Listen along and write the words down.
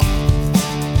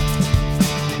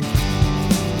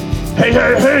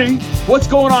Hey, what's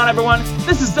going on, everyone?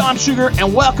 This is Dom Sugar,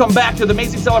 and welcome back to the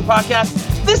Amazing Seller Podcast.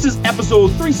 This is episode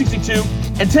 362,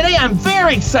 and today I'm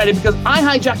very excited because I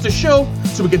hijacked the show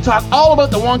so we can talk all about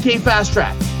the 1K Fast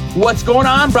Track. What's going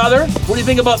on, brother? What do you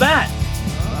think about that?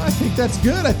 I think that's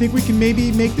good. I think we can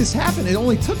maybe make this happen. It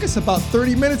only took us about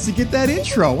 30 minutes to get that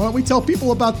intro. Why don't we tell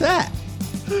people about that?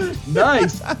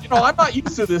 Nice. I'm not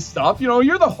used to this stuff.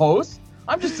 You're the host.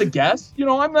 I'm just a guest.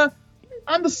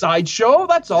 I'm the sideshow.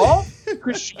 That's all.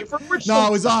 Chris Schaefer. No,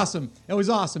 it was awesome. It was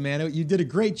awesome, man. You did a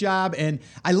great job. And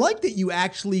I like that you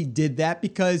actually did that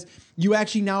because you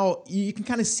actually now you can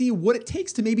kind of see what it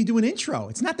takes to maybe do an intro.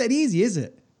 It's not that easy, is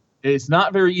it? It's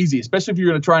not very easy, especially if you're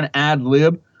going to try and ad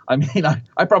lib. I mean,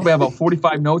 I probably have about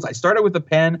 45 notes. I started with a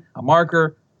pen, a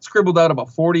marker, scribbled out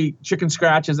about 40 chicken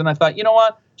scratches. And I thought, you know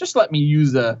what? Just let me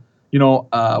use a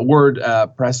word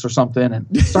press or something and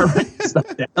start writing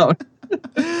stuff down.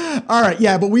 All right.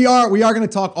 Yeah, but we are going to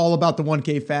talk all about the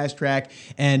 1K Fast Track.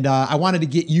 And I wanted to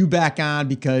get you back on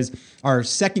because our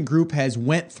second group has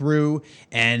went through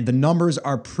and the numbers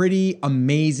are pretty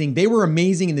amazing. They were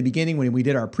amazing in the beginning when we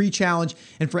did our pre-challenge.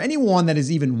 And for anyone that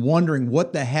is even wondering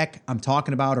what the heck I'm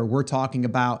talking about or we're talking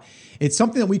about, it's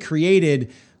something that we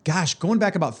created going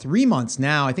back about 3 months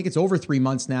now. I think it's over 3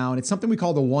 months now. And it's something we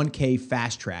call the 1K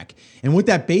Fast Track. And what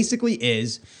that basically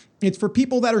is, it's for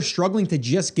people that are struggling to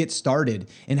just get started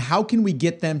and how can we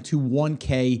get them to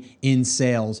 1K in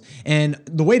sales? And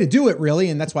the way to do it really,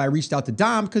 and that's why I reached out to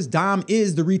Dom because Dom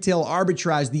is the retail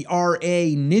arbitrage, the RA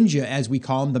ninja as we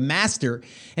call him, the master.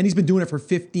 And he's been doing it for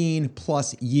 15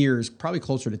 plus years, probably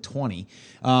closer to 20.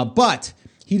 But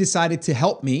he decided to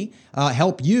help me,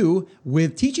 help you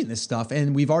with teaching this stuff.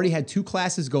 And we've already had 2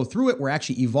 classes go through it. We're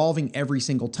actually evolving every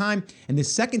single time. And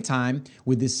this second time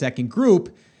with this second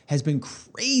group has been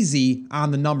crazy on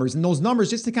the numbers. And those numbers,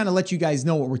 just to kind of let you guys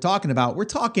know what we're talking about, we're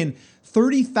talking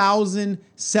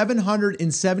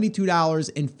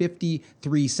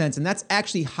 $30,772.53. And that's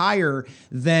actually higher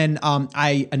than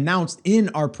I announced in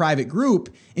our private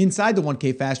group inside the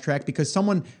 1K Fast Track because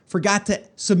someone forgot to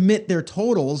submit their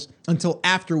totals until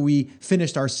after we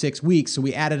finished our 6 weeks. So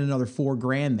we added another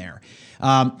 $4,000 there.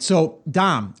 So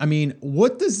Dom, I mean,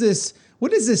 what does this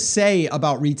say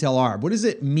about retail arb? What does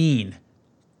it mean?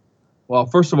 Well,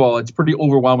 first of all, it's pretty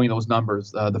overwhelming, those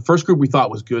numbers. The first group we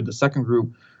thought was good. The second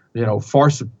group, far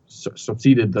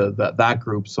succeeded that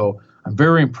group. So I'm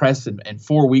very impressed in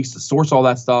 4 weeks to source all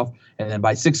that stuff. And then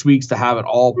by 6 weeks to have it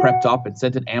all prepped up and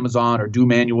sent to Amazon or do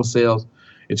manual sales.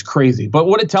 It's crazy. But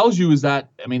what it tells you is that,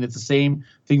 it's the same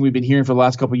thing we've been hearing for the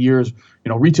last couple of years.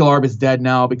 Retail arb is dead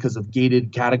now because of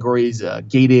gated categories,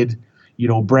 gated,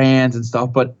 brands and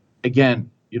stuff. But again,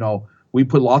 we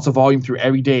put lots of volume through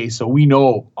every day. So we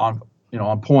know on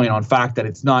point, on fact that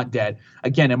it's not dead.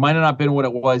 Again, it might have not been what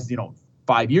it was,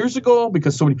 5 years ago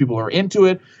because so many people are into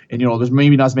it. And, there's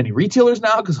maybe not as many retailers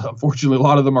now because unfortunately a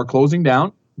lot of them are closing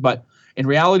down. But in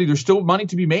reality, there's still money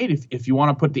to be made if you want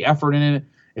to put the effort in it.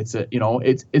 It's a,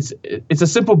 it's a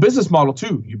simple business model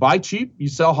too. You buy cheap, you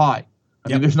sell high. I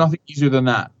mean, there's nothing easier than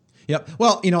that. Yep.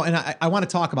 Well, and I want to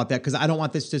talk about that because I don't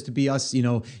want this just to be us,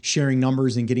 sharing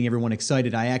numbers and getting everyone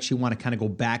excited. I actually want to kind of go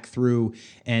back through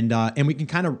and we can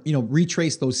kind of,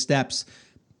 retrace those steps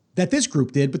that this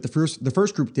group did, but the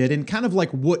first group did, and kind of like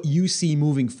what you see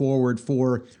moving forward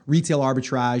for retail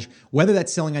arbitrage, whether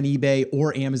that's selling on eBay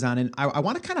or Amazon. And I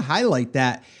want to kind of highlight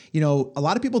that, a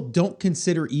lot of people don't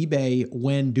consider eBay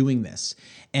when doing this.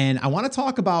 And I want to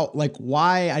talk about like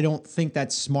why I don't think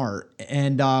that's smart.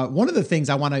 And one of the things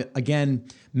I want to, again,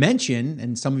 mention,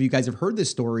 and some of you guys have heard this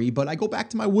story, but I go back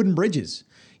to my wooden bridges.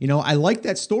 I like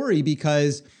that story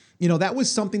because that was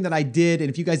something that I did. And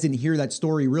if you guys didn't hear that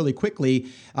story really quickly,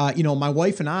 my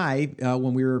wife and I,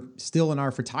 when we were still in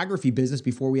our photography business,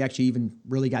 before we actually even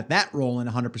really got that rolling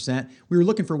 100%, we were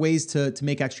looking for ways to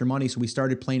make extra money. So we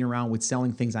started playing around with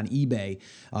selling things on eBay,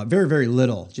 very, very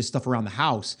little, just stuff around the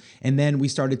house. And then we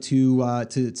started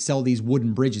to sell these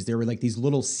wooden bridges. They were like these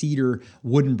little cedar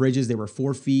wooden bridges. They were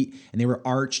 4 feet and they were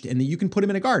arched and you can put them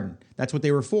in a garden. That's what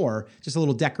they were for, just a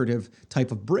little decorative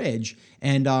type of bridge.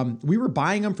 And we were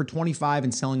buying them for $25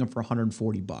 and selling them for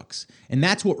 $140. And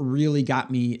that's what really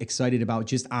got me excited about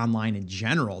just online in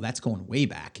general. That's going way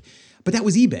back. But that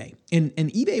was eBay. And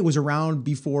eBay was around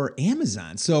before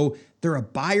Amazon. So they're a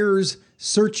buyer's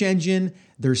search engine.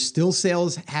 There's still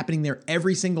sales happening there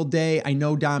every single day. I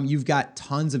know, Dom, you've got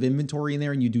tons of inventory in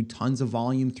there and you do tons of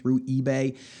volume through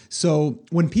eBay. So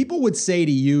when people would say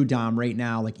to you, Dom, right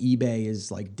now, like eBay is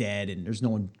like dead and there's no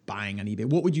one buying on eBay,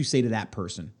 what would you say to that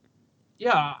person?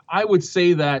 Yeah, I would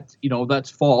say that, that's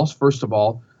false, first of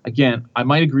all. again, I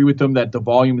might agree with them that the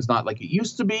volume is not like it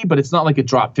used to be, but it's not like it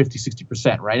dropped 50,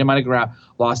 60%, right? It might have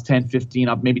lost 10, 15,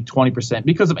 up maybe 20%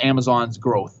 because of Amazon's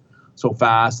growth so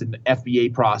fast and the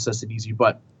FBA process and easy.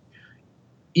 But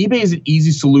eBay is an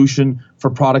easy solution for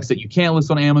products that you can't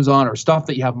list on Amazon or stuff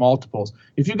that you have multiples.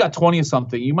 If you've got 20 of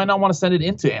something, you might not want to send it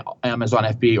into Amazon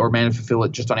FBA or man and fulfill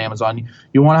it just on Amazon.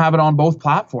 You want to have it on both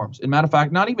platforms. As a matter of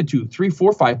fact, not even 2, 3,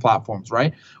 4, 5 platforms,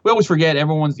 right? We always forget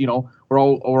everyone's, we're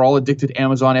all addicted to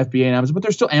Amazon FBA and Amazon, but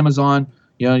there's still Amazon,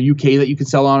 UK that you can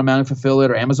sell on and man and fulfill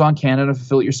it, or Amazon Canada,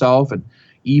 fulfill it yourself, and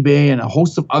eBay and a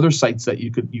host of other sites that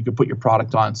you could put your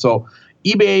product on. So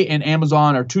eBay and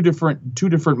Amazon are two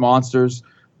different monsters,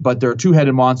 but they're a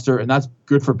two-headed monster, and that's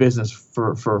good for business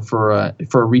for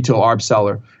a retail ARB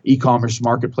seller, e-commerce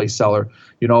marketplace seller.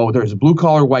 There's blue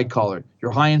collar, white collar.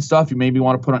 Your high-end stuff you maybe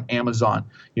want to put on Amazon.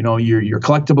 Your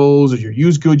collectibles or your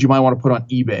used goods you might want to put on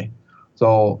eBay.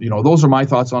 So those are my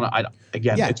thoughts on it.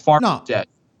 It's far from dead.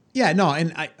 Yeah, no,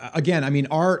 and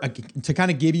to kind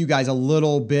of give you guys a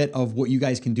little bit of what you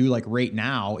guys can do like right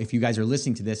now, if you guys are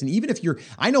listening to this, and even if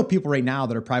I know people right now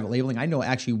that are private labeling. I know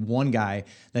actually one guy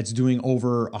that's doing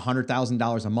over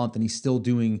 $100,000 a month, and he's still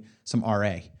doing some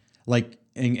RA.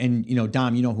 And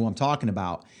Dom, you know who I'm talking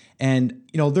about, and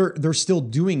they're still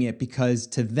doing it because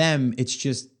to them it's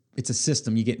a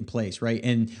system you get in place, right?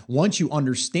 And once you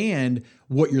understand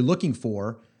what you're looking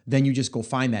for, then you just go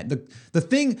find that. The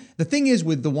thing is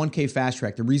with the 1K Fast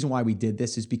Track, the reason why we did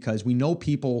this is because we know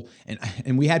people,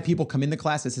 and we had people come in the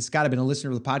class that said, Scott, I've been a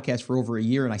listener to the podcast for over a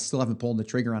year and I still haven't pulled the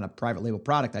trigger on a private label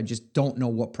product. I just don't know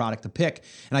what product to pick.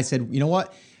 And I said, you know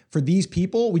what? For these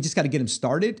people, we just got to get them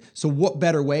started. So what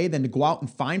better way than to go out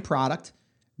and find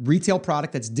retail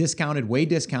product that's discounted, way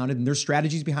discounted, and there's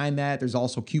strategies behind that. There's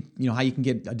also how you can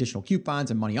get additional coupons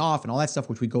and money off and all that stuff,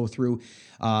 which we go through,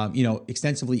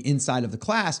 extensively inside of the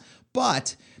class.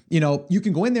 But, you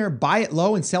can go in there, buy it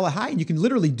low and sell it high, and you can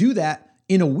literally do that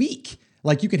in a week.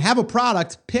 Like you can have a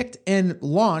product picked and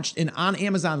launched and on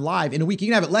Amazon Live in a week. You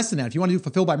can have it less than that. If you want to do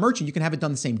fulfilled by merchant, you can have it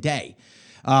done the same day,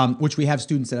 which we have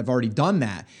students that have already done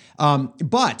that.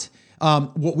 But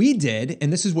what we did,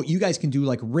 and this is what you guys can do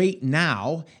like right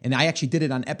now, and I actually did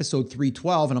it on episode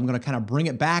 312, and I'm going to kind of bring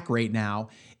it back right now,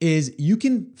 is you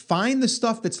can find the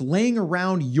stuff that's laying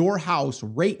around your house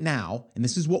right now, and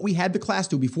this is what we had the class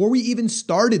do. Before we even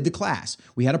started the class,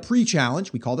 we had a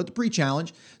pre-challenge. We called it the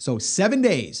pre-challenge. So 7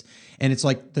 days, and it's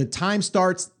like the time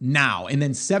starts now, and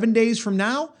then 7 days from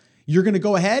now, you're going to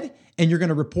go ahead and you're going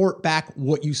to report back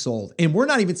what you sold. And we're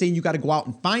not even saying you got to go out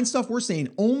and find stuff. We're saying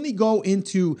only go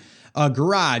into a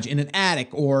garage, in an attic,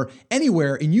 or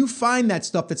anywhere, and you find that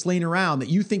stuff that's laying around that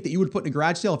you think that you would put in a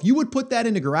garage sale. If you would put that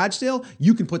in a garage sale,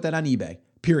 you can put that on eBay,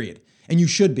 period. And you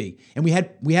should be. And we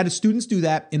had students do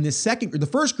that. In the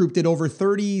first group did over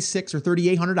 $3,600 or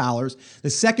 $3,800. The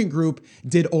second group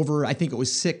did over, I think it was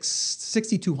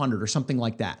 $6,200 or something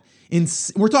like that.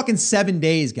 We're talking 7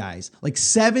 days, guys, like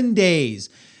 7 days.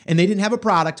 And they didn't have a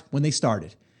product when they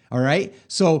started. All right.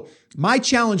 So my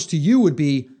challenge to you would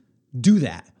be do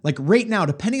that. Like right now,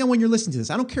 depending on when you're listening to this,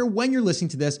 I don't care when you're listening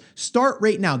to this, start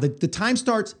right now. The time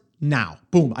starts now.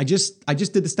 Boom. I just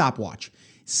did the stopwatch.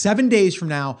 7 days from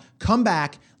now, come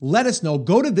back, let us know.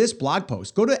 Go to this blog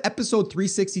post. Go to episode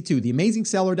 362,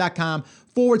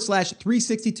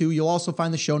 theamazingseller.com/362. You'll also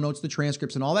find the show notes, the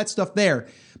transcripts, and all that stuff there.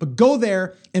 But go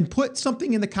there and put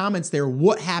something in the comments there.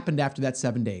 What happened after that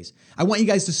 7 days? I want you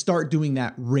guys to start doing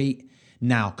that right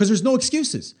now because there's no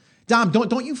excuses. Dom,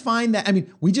 don't you find that? I mean,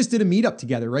 we just did a meetup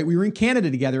together, right? We were in Canada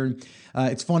together, and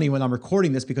it's funny when I'm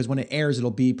recording this because when it airs,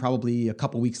 it'll be probably a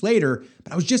couple weeks later.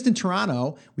 But I was just in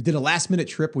Toronto. We did a last-minute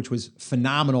trip, which was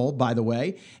phenomenal, by the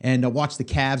way, and watched the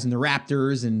Cavs and the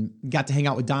Raptors, and got to hang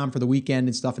out with Dom for the weekend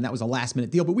and stuff, and that was a last-minute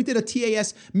deal. But we did a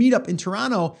TAS meetup in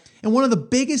Toronto, and one of the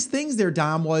biggest things there,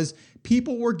 Dom, was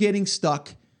people were getting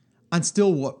stuck on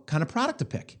still what kind of product to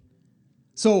pick.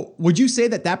 So would you say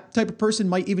that type of person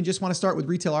might even just want to start with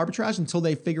retail arbitrage until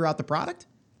they figure out the product?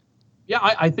 Yeah,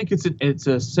 I think it's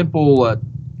a simple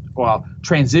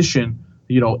transition,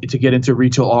 to get into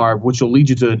retail arb, which will lead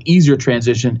you to an easier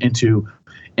transition into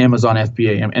Amazon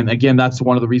FBA. And again, that's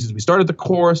one of the reasons we started the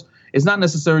course. It's not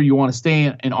necessarily you want to stay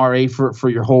in RA for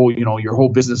your whole, your whole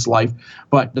business life,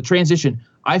 but the transition.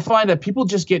 I find that people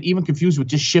just get even confused with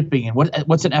just shipping and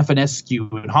what's an FNS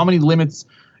SKU and how many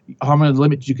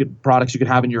products you could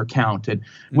have in your account. And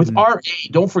with RA,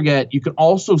 don't forget, you can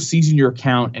also season your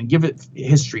account and give it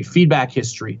history, feedback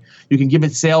history. You can give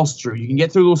it sales through. You can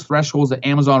get through those thresholds that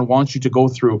Amazon wants you to go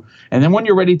through. And then when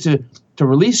you're ready to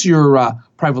release your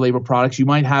private label products, you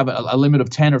might have a limit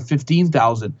of 10 or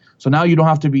 15,000. So now you don't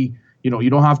have to be you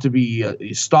don't have to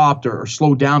be stopped or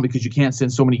slowed down because you can't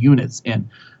send so many units in.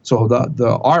 So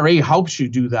the RA helps you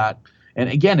do that. And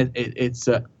again, it's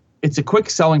a quick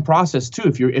selling process too.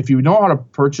 If you know how to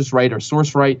purchase right or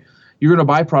source right, you're going to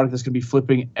buy a product that's going to be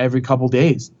flipping every couple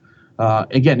days.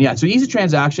 Again, yeah, it's an easy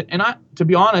transaction. And to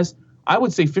be honest, I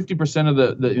would say 50% of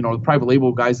the private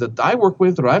label guys that I work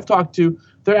with or I've talked to,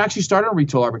 they're actually starting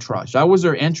retail arbitrage. That was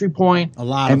their entry point. A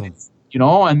lot of them.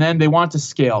 And then they want to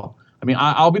scale. I mean,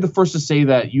 I'll be the first to say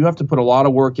that you have to put a lot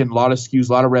of work in, a lot of SKUs,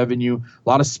 a lot of revenue, a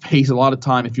lot of space, a lot of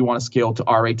time if you want to scale to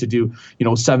RA to do,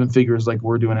 7 figures like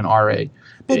we're doing in RA.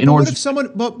 But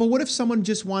what if someone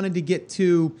just wanted to get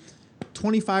to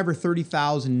 25 or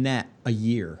 30,000 net a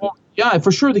year? Well, yeah,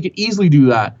 for sure they could easily do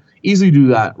that.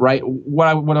 Right? What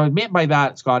I meant by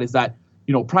that, Scott, is that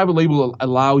private label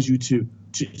allows you to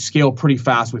scale pretty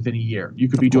fast within a year. You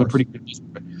could be doing pretty good.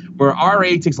 Where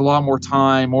RA takes a lot more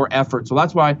time, more effort. So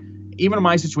that's why, even in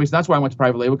my situation, that's why I went to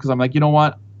private label, because I'm like, you know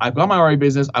what? I've got my RA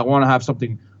business. I want to have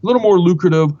something a little more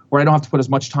lucrative where I don't have to put as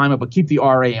much time up, but keep the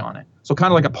RA on it. So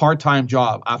kind of like a part-time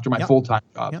job after my full-time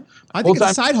job. Yep. I think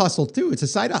it's a side hustle too. It's a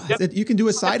side. Yep. You can do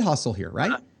a side hustle here,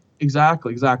 right?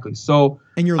 Exactly. So,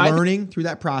 and you're learning through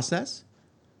that process.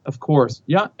 Of course,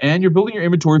 yeah, and you're building your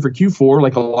inventory for Q4,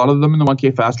 like a lot of them in the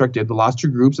 1K Fast Track did. The last 2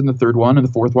 groups and the third one and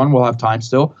the fourth one will have time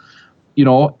still.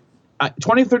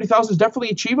 20 to 30,000 is definitely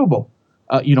achievable.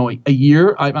 A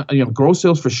year, gross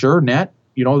sales for sure, net,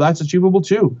 that's achievable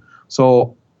too.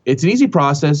 So it's an easy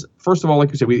process. First of all, like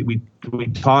you said, we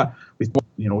taught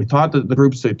the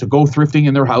groups to go thrifting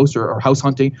in their house or house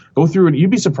hunting. Go through, and you'd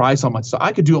be surprised how much. So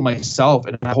I could do it myself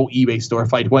in a whole eBay store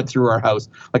if I went through our house.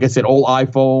 Like I said, old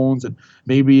iPhones and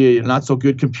maybe a not so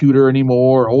good computer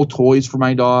anymore, old toys for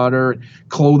my daughter, and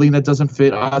clothing that doesn't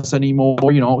fit us anymore.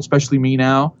 Especially me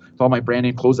now with all my brand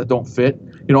name clothes that don't fit.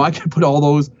 I could put all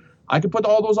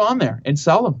those on there and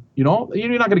sell them. You're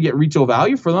not going to get retail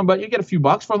value for them, but you get a few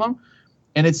bucks for them,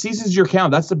 and it seasons your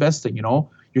account. That's the best thing.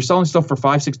 You're selling stuff for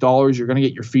 $5-6. You're going to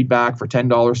get your feedback for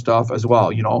 $10 stuff as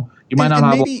well. You might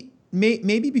not have.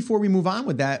 Maybe before we move on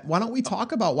with that, why don't we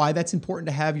talk about why that's important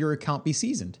to have your account be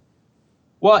seasoned?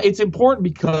 Well, it's important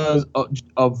because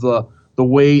of the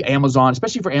way Amazon,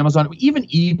 especially for Amazon, even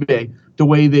eBay, the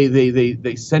way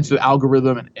they sense the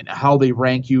algorithm and how they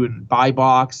rank you in buy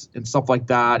box and stuff like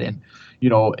that, and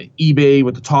eBay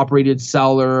with the top rated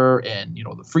seller and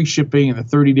the free shipping and the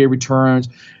 30-day returns.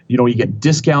 You get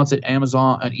discounts at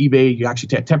Amazon and eBay. You actually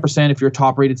take 10% if you're a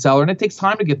top rated seller, and it takes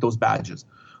time to get those badges.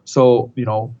 So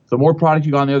the more product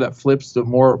you got on there that flips, the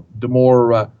more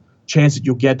chance that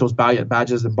you'll get those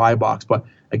badges and buy box. But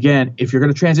again, if you're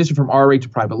going to transition from RA to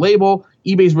private label,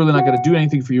 eBay's really not going to do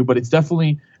anything for you, but it's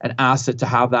definitely an asset to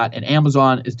have that. And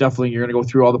Amazon is definitely, you're going to go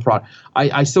through all the product.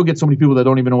 I still get so many people that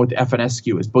don't even know what the FNS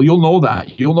SKU is, but you'll know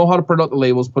that. You'll know how to print out the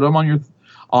labels, put them on your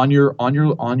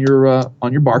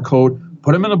barcode,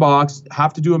 put them in the box,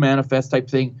 have to do a manifest type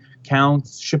thing, count,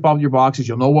 ship out your boxes.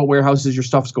 You'll know what warehouses your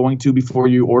stuff's going to before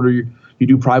you order, you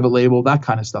do private label, that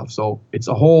kind of stuff. So it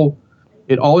all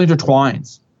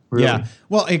intertwines. Really. Yeah.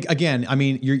 Well, again, I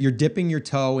mean, you're dipping your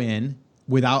toe in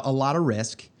without a lot of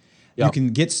risk. Yep. You can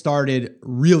get started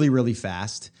really, really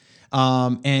fast.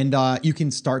 And you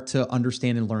can start to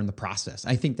understand and learn the process.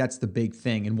 I think that's the big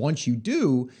thing. And once you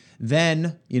do,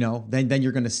 then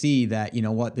you're going to see that,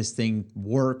 this thing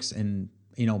works, and,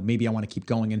 maybe I want to keep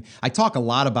going. And I talk a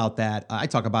lot about that. I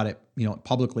talk about it,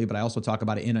 publicly, but I also talk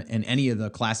about it in any of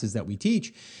the classes that we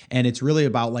teach. And it's really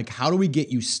about, like, how do we get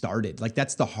you started? Like,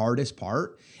 that's the hardest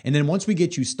part. And then once we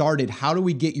get you started, how do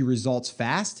we get you results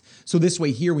fast? So this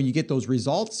way here, when you get those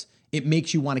results, it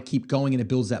makes you want to keep going, and it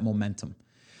builds that momentum.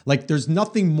 Like, there's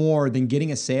nothing more than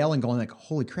getting a sale and going like,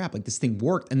 holy crap, like this thing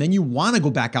worked. And then you want to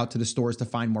go back out to the stores to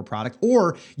find more product,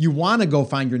 or you want to go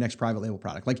find your next private label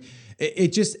product. Like, it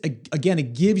just, again,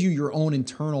 it gives you your own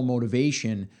internal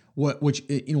motivation, what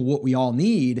we all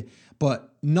need,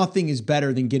 but nothing is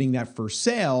better than getting that first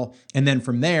sale. And then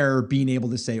from there, being able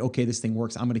to say, okay, this thing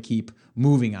works, I'm going to keep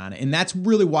moving on it. And that's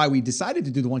really why we decided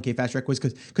to do the 1K Fast Track quiz,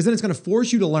 because then it's going to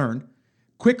force you to learn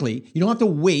quickly. You don't have to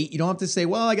wait. You don't have to say,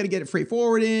 well, I got to get it freight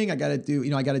forwarding. I got to do,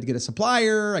 I got to get a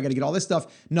supplier. I got to get all this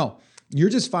stuff. No, you're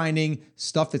just finding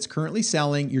stuff that's currently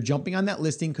selling. You're jumping on that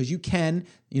listing because you can,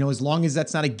 as long as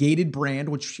that's not a gated brand,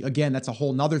 which again, that's a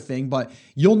whole nother thing, but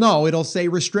it'll say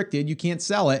restricted. You can't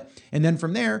sell it. And then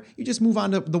from there, you just move on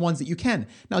to the ones that you can.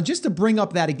 Now, just to bring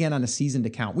up that again on a seasoned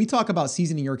account, we talk about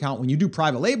seasoning your account when you do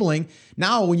private labeling.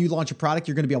 Now, when you launch a product,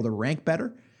 you're going to be able to rank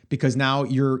better, because now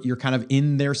you're kind of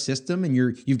in their system and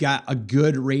you've got a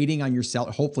good rating on your seller.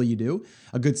 Hopefully you do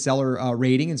a good seller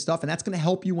rating and stuff. And that's going to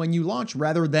help you when you launch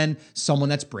rather than someone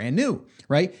that's brand new,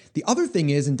 right? The other thing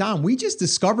is, and Dom, we just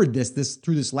discovered this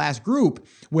through this last group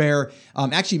where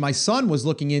actually my son was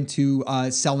looking into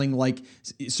selling like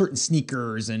certain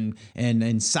sneakers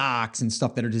and socks and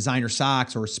stuff that are designer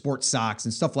socks or sports socks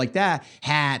and stuff like that,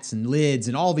 hats and lids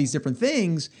and all these different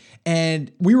things.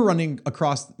 And we were running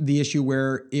across the issue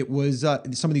where it was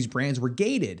some of these brands were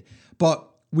gated, but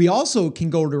we also can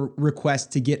go to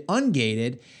request to get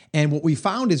ungated. And what we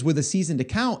found is with a seasoned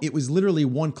account, it was literally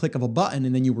one click of a button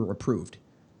and then you were approved.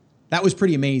 That was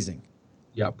pretty amazing.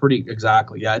 Yeah, pretty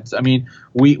exactly. Yeah,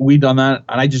 we done that,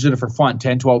 and I just did it for fun,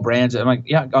 10, 12 brands. And I'm like,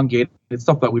 yeah, ungated. It's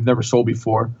stuff that we've never sold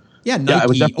before. Yeah,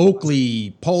 Nike,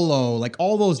 Oakley, Polo, like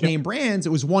all those name brands. It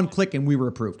was one click and we were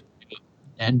approved.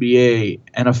 NBA,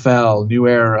 NFL, New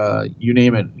Era, you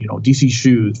name it, DC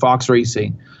Shoes, Fox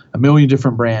Racing, a million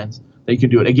different brands. They can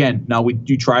do it. Again, now we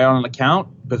do try on an account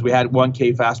because we had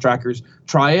 1K fast trackers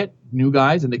try it, new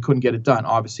guys, and they couldn't get it done.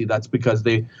 Obviously, that's because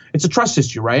it's a trust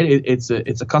issue, right? It's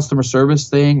a customer service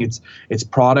thing. It's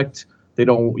product. They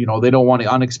don't want an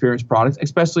unexperienced product,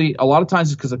 especially a lot of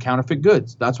times it's because of counterfeit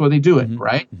goods. That's why they do it,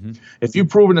 right? Mm-hmm. If you've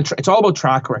proven it's all about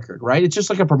track record, right? It's just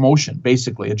like a promotion,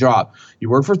 basically, a job. You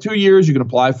work for 2 years, you can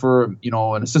apply for,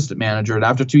 an assistant manager, and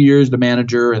after 2 years, the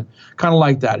manager, and kind of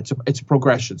like that. It's a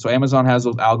progression. So Amazon has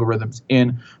those algorithms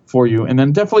in for you, and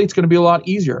then definitely it's going to be a lot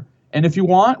easier. And if you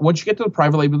want, once you get to the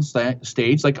private labeling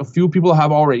stage, like a few people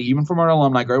have already, even from our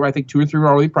alumni group, I think 2 or 3 were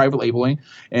already private labeling,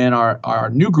 and our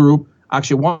new group.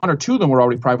 Actually, 1 or 2 of them were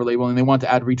already private labeling. They want to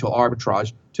add retail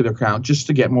arbitrage to their account just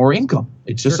to get more income.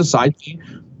 It's just a side thing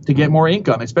to get more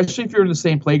income, especially if you're in the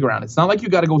same playground. It's not like you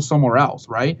got to go somewhere else,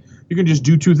 right? You can just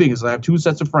do 2 things. I have 2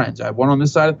 sets of friends. I have one on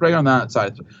this side of the playground, on that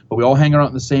side, but we all hang out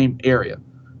in the same area.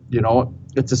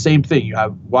 It's the same thing.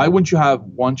 Why wouldn't you have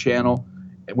one channel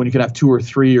when you can have 2 or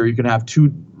 3, or you can have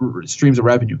 2 streams of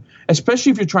revenue,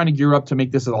 especially if you're trying to gear up to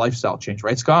make this a lifestyle change,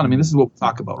 right, Scott? I mean, this is what we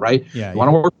talk about, right? Yeah, you want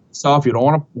to work for yourself. You don't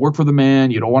want to work for the man.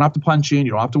 You don't want to have to punch in.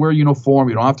 You don't have to wear a uniform.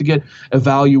 You don't have to get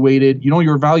evaluated.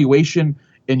 Your evaluation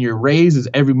and your raise is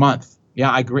every month.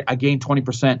 Yeah, I gained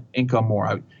 20% income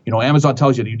more. Amazon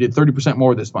tells you that you did 30%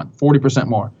 more this month, 40%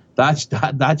 more.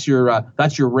 That's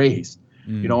your raise.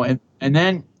 And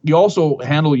then you also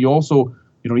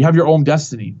you have your own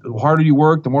destiny. The harder you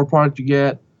work, the more product you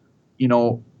get.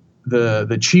 The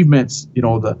achievements,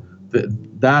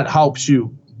 that helps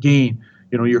you gain,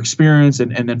 your experience,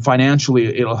 and then financially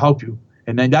it'll help you.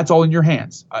 And then that's all in your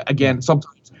hands. Again,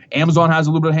 sometimes Amazon has a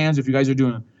little bit of hands if you guys are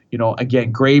doing,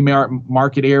 again, gray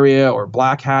market area or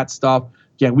black hat stuff.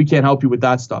 Again, we can't help you with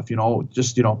that stuff.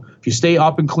 If you stay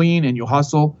up and clean and you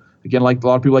hustle, again, like a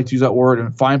lot of people like to use that word,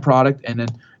 and find product, and then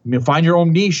find your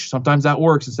own niche. Sometimes that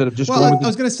works instead of just going with I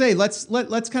was going to say, let's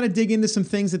kind of dig into some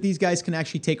things that these guys can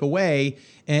actually take away.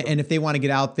 And if they want to get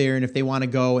out there and if they want to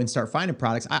go and start finding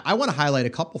products, I want to highlight a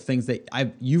couple things that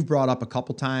you've brought up a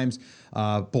couple times,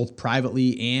 both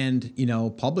privately and,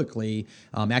 publicly.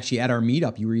 Actually at our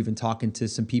meetup, you were even talking to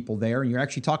some people there, and you're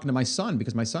actually talking to my son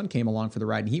because my son came along for the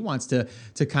ride and he wants to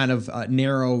kind of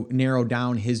narrow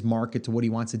down his market to what he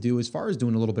wants to do as far as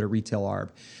doing a little bit of retail arb.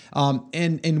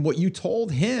 And what you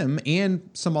told him and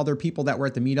some other people that were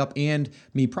at the meetup and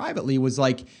me privately was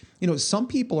like, some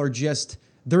people are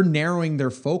they're narrowing their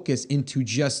focus into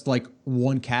just like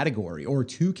one category or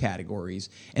 2 categories.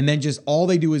 And then just all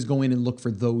they do is go in and look for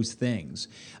those things.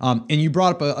 And you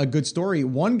brought up a good story.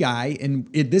 One guy,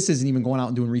 and this isn't even going out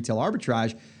and doing retail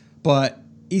arbitrage, but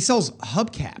he sells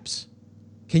hubcaps.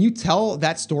 Can you tell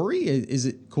that story? Is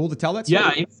it cool to tell that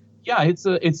story? Yeah,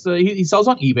 he sells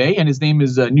on eBay, and his name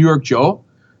is New York Joe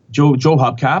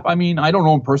Hubcap. I mean, I don't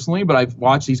know him personally, but I've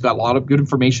watched. He's got a lot of good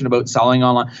information about selling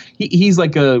online. He's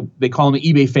like they call him an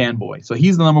eBay fanboy. So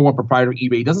he's the number 1 proprietor of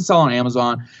eBay. He doesn't sell on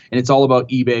Amazon, and it's all about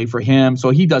eBay for him. So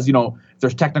he does, if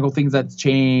there's technical things that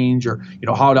change, or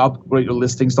how to upgrade your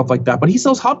listing, stuff like that. But he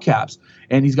sells hubcaps,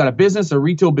 and he's got a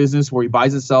retail business where he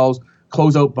buys and sells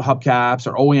closeout hubcaps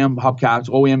or OEM hubcaps.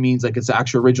 OEM means like it's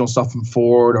actual original stuff from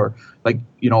Ford or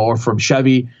or from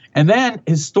Chevy. And then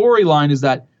his storyline is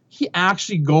that he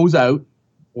actually goes out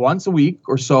once a week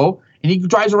or so, and he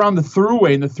drives around the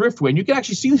Thruway and the Thriftway, and you can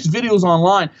actually see these videos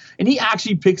online, and he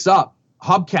actually picks up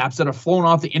hubcaps that are flown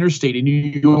off the interstate in New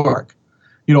York.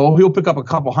 He'll pick up a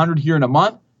couple hundred here in a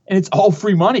month, and it's all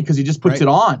free money because he just puts it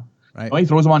on. Right. He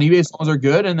throws them on eBay as long as they're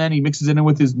good, and then he mixes it in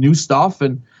with his new stuff.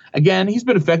 And again, he's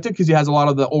been effective because he has a lot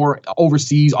of the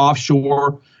overseas,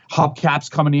 offshore hubcaps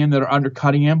coming in that are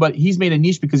undercutting him, but he's made a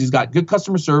niche because he's got good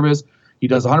customer service. He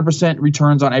does 100%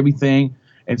 returns on everything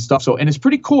and stuff. And it's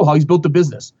pretty cool how he's built the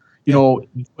business. You know,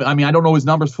 I mean, I don't know his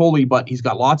numbers fully, but he's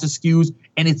got lots of SKUs,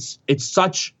 and it's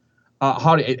such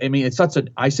it's such a,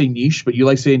 I say niche, but you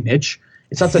like saying niche.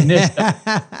 It's such a niche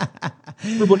that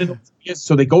everybody knows who he is,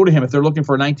 so they go to him if they're looking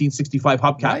for a 1965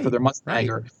 hubcap for their Mustang,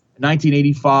 or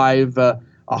 1985 a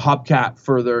hubcap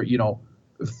for their,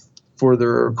 for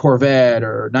their Corvette,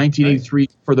 or 1983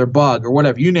 for their Bug, or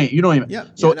whatever you name it. Yeah.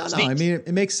 So no. I mean,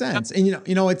 it makes sense, and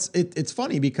it's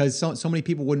funny because so many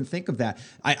people wouldn't think of that.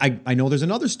 I know there's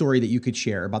another story that you could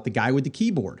share about the guy with the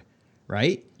keyboard,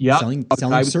 right? Yeah, selling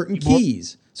certain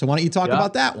keys. So why don't you talk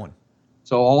about that one?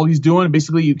 So all he's doing,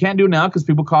 basically, you can't do it now because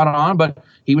people caught on, but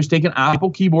he was taking Apple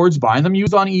keyboards, buying them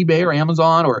used on eBay or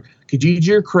Amazon or Kijiji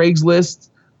or Craigslist,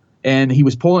 and he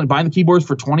was buying the keyboards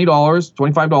for $20,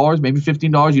 $25, maybe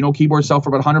 $15. Keyboards sell for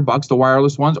about $100, the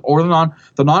wireless ones, or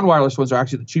the non-wireless ones are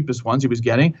actually the cheapest ones he was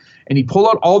getting. And he pulled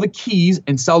out all the keys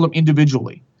and sell them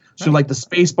individually. So like the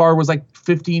space bar was like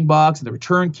 $15, and the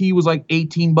return key was like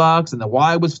 $18, and the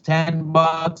Y was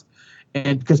 $10.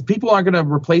 And because people aren't going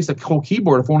to replace a whole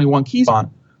keyboard if only one key's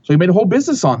on. So he made a whole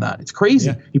business on that. It's crazy.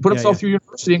 Yeah. He put himself through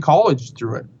university and college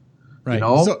through it. Right.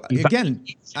 So again,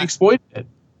 he exploited it.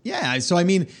 Yeah. So I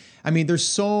mean, there's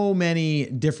so many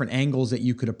different angles that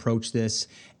you could approach this.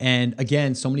 And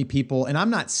again, so many people, and I'm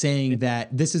not saying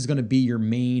that this is going to be your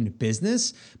main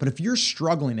business, but if you're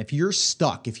struggling, if you're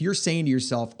stuck, if you're saying to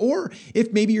yourself, or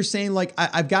if maybe you're saying like,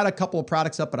 I've got a couple of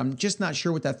products up, but I'm just not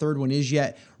sure what that third one is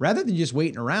yet, rather than just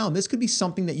waiting around, this could be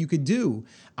something that you could do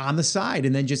on the side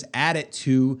and then just add it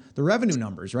to the revenue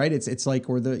numbers, right? It's like,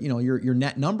 or the, your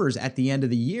net numbers at the end of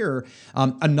the year.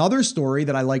 Another story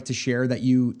that I like to share that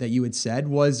you had said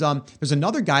was, there's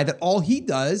another guy that all he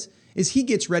does is he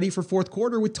gets ready for fourth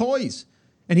quarter with toys,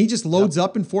 and he just loads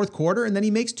up in fourth quarter, and then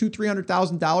he makes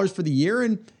 $200,000-$300,000 for the year,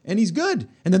 and he's good.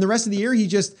 And then the rest of the year, he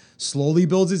just slowly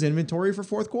builds his inventory for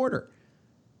fourth quarter.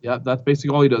 Yeah, that's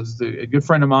basically all he does. A good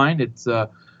friend of mine, it's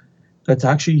that's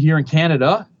actually here in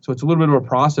Canada, so it's a little bit of a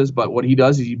process. But what he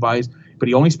does is he buys, but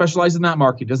he only specializes in that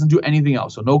market. He doesn't do anything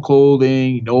else. So no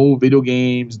clothing, no video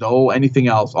games, no anything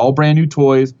else. All brand new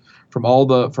toys from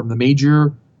the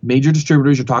major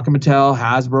distributors. You're talking Mattel,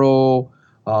 Hasbro,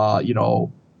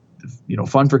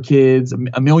 Fun for Kids,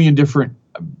 a million different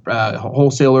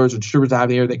wholesalers or distributors that have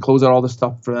there. They close out all the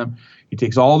stuff for them. He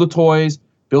takes all the toys,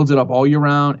 builds it up all year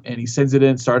round, and he sends it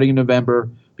in starting in November,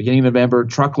 beginning of November,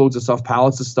 truckloads of stuff,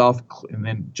 pallets of stuff, and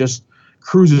then just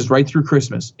cruises right through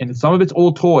Christmas. And some of it's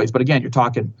old toys, but again, you're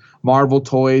talking Marvel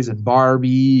toys and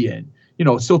Barbie and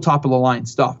still top of the line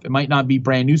stuff. It might not be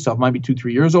brand new stuff. It might be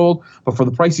 2-3 years old, but for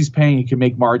the price he's paying, he can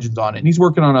make margins on it. And he's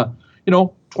working on a,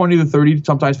 20 to 30,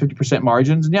 sometimes 50%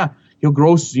 margins. And yeah, he'll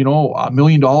gross, $1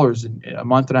 million in a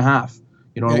month and a half,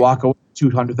 and walk away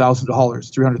 $200,000,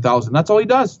 $300,000. That's all he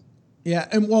does. Yeah.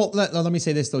 And well, let me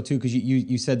say this though, too, because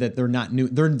you said that they're not new.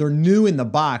 They're new in the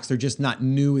box. They're just not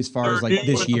new as far as like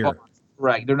this year.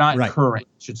 Right. They're not current,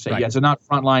 I should say. Right. Yeah, so not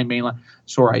frontline, mainline.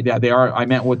 Sorry. Yeah, they are. I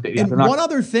meant what they are. One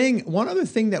other thing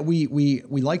that we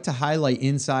like to highlight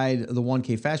inside the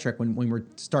 1K Fast Track when we're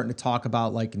starting to talk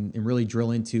about like and really drill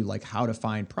into like how to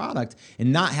find product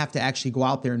and not have to actually go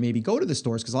out there and maybe go to the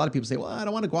stores, because a lot of people say, well, I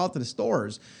don't want to go out to the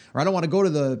stores, or I don't want to go to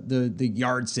the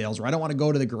yard sales, or I don't want to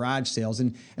go to the garage sales.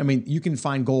 And I mean, you can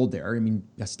find gold there. I mean,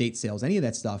 estate sales, any of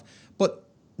that stuff. But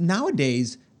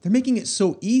nowadays, they're making it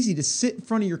so easy to sit in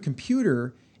front of your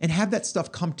computer and have that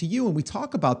stuff come to you. And we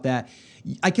talk about that.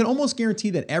 I can almost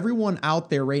guarantee that everyone out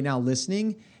there right now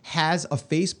listening has a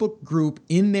Facebook group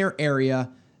in their area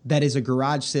that is a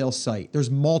garage sale site. There's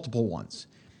multiple ones.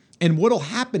 And what'll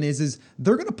happen is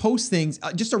they're going to post things,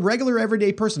 just a regular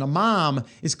everyday person, a mom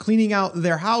is cleaning out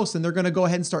their house, and they're going to go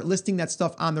ahead and start listing that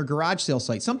stuff on their garage sale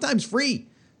site, sometimes free.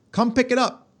 Come pick it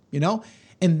up,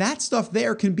 And that stuff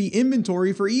there can be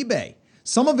inventory for eBay.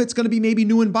 Some of it's going to be maybe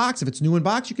new in box. If it's new in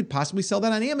box, you could possibly sell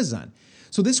that on Amazon.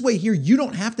 So this way here, you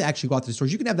don't have to actually go out to the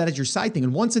stores. You can have that as your side thing.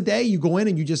 And once a day, you go in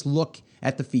and you just look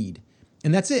at the feed.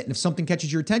 And that's it. And if something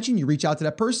catches your attention, you reach out to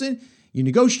that person, you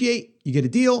negotiate, you get a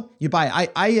deal, you buy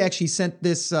it. I actually sent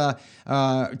this to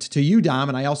you, Dom,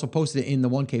 and I also posted it in the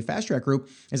 1K Fast Track group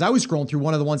as I was scrolling through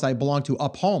one of the ones I belong to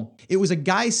up home. It was a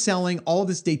guy selling all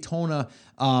this Daytona,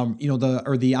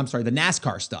 the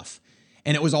NASCAR stuff.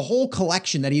 And it was a whole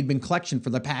collection that he had been collecting for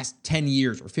the past 10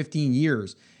 years or 15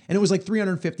 years. And it was like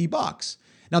 $350.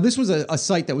 Now, this was a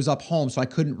site that was up home, so I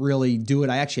couldn't really do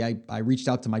it. I reached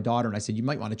out to my daughter and I said, you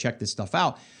might want to check this stuff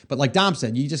out. But like Dom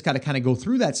said, you just got to kind of go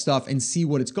through that stuff and see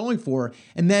what it's going for.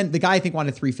 And then the guy, I think,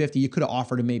 wanted $350. You could have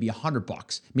offered him maybe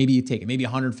 $100. Maybe you take it, maybe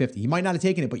 $150. He might not have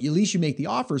taken it, but at least you make the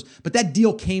offers. But that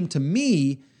deal came to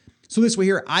me, so this way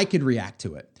here, I could react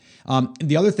to it.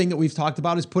 The other thing that we've talked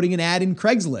about is putting an ad in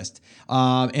Craigslist,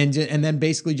 and then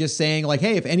basically just saying like,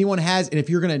 hey, if anyone has, and if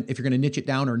you're gonna niche it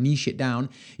down or niche it down,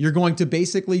 you're going to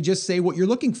basically just say what you're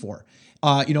looking for.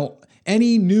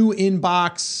 Any new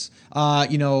inbox,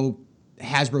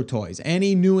 Hasbro toys,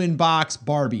 any new inbox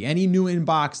Barbie, any new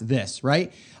inbox this,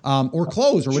 right? Or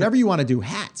clothes or whatever you want to do,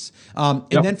 hats. And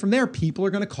then from there, people are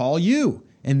going to call you.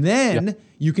 And then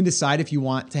you can decide if you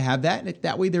want to have that. And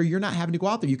that way there, you're not having to go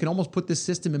out there. You can almost put this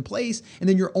system in place, and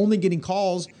then you're only getting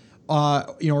calls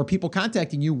or people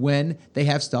contacting you when they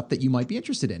have stuff that you might be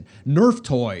interested in. Nerf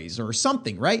toys or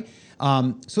something, right?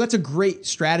 So that's a great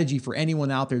strategy for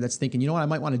anyone out there that's thinking, you know what, I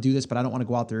might want to do this, but I don't want to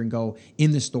go out there and go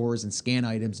in the stores and scan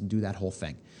items and do that whole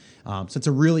thing. So it's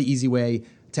a really easy way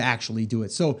to actually do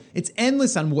it. So it's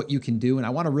endless on what you can do. And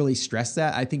I want to really stress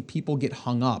that. I think people get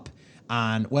hung up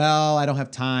on, well, I don't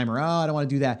have time, or, oh, I don't want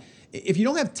to do that. If you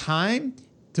don't have time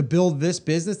to build this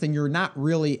business, then you're not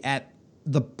really at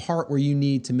the part where you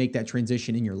need to make that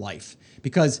transition in your life.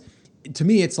 Because to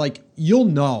me, it's like, you'll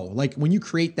know, like when you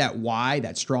create that why,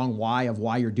 that strong why of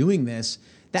why you're doing this,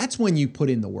 that's when you put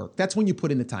in the work. That's when you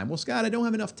put in the time. Well, Scott, I don't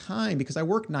have enough time because I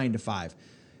work 9 to 5.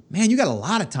 Man, you got a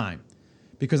lot of time.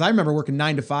 Because I remember working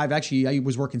 9 to 5. Actually, I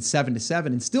was working 7 to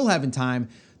 7 and still having time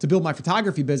to build my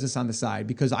photography business on the side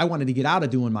because I wanted to get out of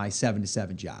doing my 7 to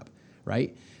 7 job,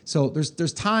 right? So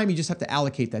there's time. You just have to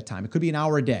allocate that time. It could be an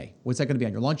hour a day. What's that going to be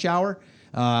on your lunch hour?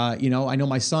 I know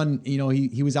my son,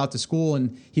 he was out to school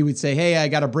and he would say, hey, I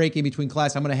got a break in between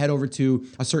class. I'm going to head over to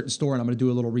a certain store and I'm going to do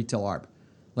a little retail arb.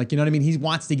 Like, you know what I mean? He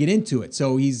wants to get into it.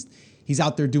 So he's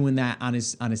out there doing that on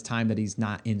his time that he's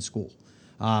not in school.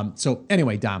 So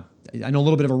anyway, Dom, I know a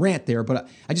little bit of a rant there, but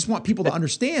I just want people to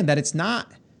understand that it's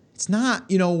not,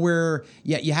 where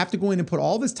you have to go in and put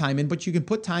all this time in, but you can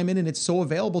put time in and it's so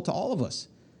available to all of us,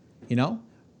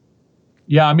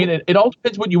 Yeah, I mean, it all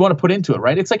depends what you want to put into it,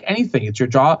 right? It's like anything. It's your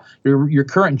job, your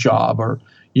current job, or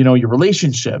your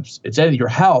relationships. It's your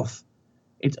health.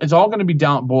 It's all going to be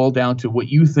boiled down to what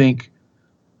you think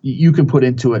you can put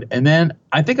into it. And then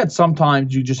I think at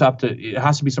sometimes you just have to. It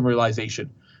has to be some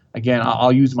realization. Again,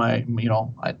 I'll use my, I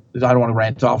don't want to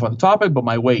rant off on the topic, but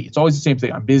my weight. It's always the same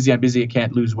thing. I'm busy. I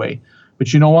can't lose weight.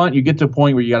 But you know what? You get to a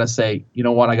point where you got to say, you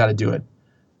know what? I got to do it.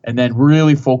 And then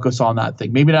really focus on that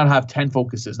thing. Maybe not have 10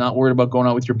 focuses, not worried about going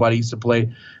out with your buddies to play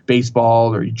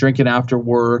baseball or you're drinking after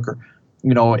work, or,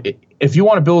 if you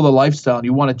want to build a lifestyle and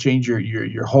you want to change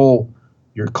your whole,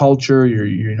 your culture,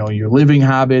 your living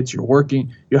habits, your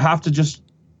working, you have to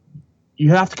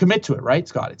commit to it, right,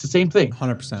 Scott? It's the same thing.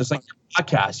 100%. Just like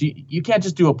podcast. You can't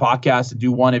just do a podcast and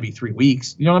do one every 3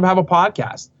 weeks. You don't have a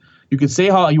podcast. You can say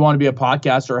how you want to be a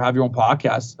podcaster or have your own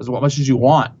podcast as much as you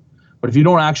want. But if you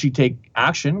don't actually take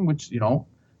action, which,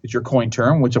 is your coin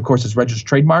term, which of course is registered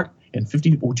trademark in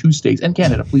 52 states and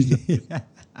Canada, please do.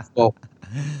 So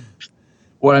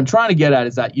what I'm trying to get at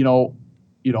is that,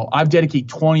 I've dedicated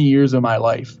 20 years of my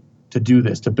life to do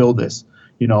this, to build this,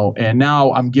 and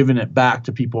now I'm giving it back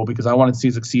to people because I want to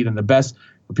see succeed in the best.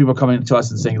 People are coming to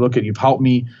us and saying, look, you've helped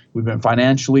me. We've been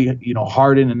financially,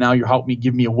 hardened, and now you're helping me,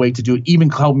 give me a way to do it, even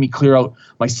help me clear out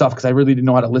my stuff because I really didn't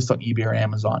know how to list on eBay or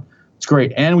Amazon. It's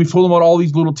great. And we've told them about all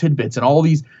these little tidbits and all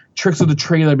these tricks of the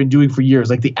trade that I've been doing for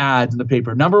years, like the ads in the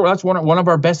paper. That's one of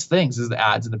our best things is the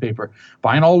ads in the paper.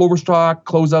 Buying all overstock,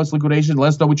 closeouts, liquidation. Let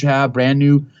us know what you have, brand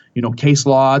new, case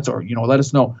lots, or, let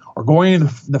us know. Or going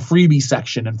into the freebie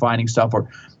section and finding stuff, or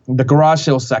the garage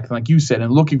sale section, like you said,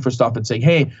 and looking for stuff and saying,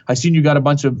 hey, I seen you got a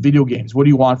bunch of video games. What do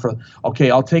you want for?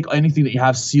 Okay, I'll take anything that you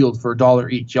have sealed for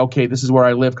 $1 each. Okay, this is where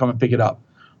I live. Come and pick it up.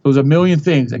 There's a million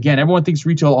things. Again, everyone thinks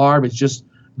retail arb is just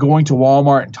going to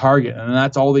Walmart and Target, and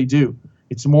that's all they do.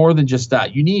 It's more than just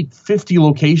that. You need 50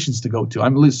 locations to go to.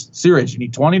 I'm serious. You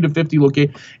need 20 to 50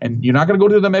 locations, and you're not going to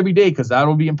go to them every day because that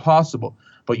will be impossible.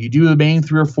 But you do the main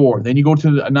 3 or 4. Then you go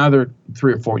to another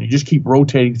 3 or 4, and you just keep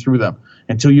rotating through them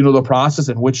until you know the process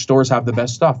and which stores have the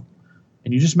best stuff.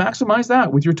 And you just maximize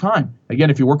that with your time. Again,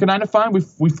 if you're working 9 to 5,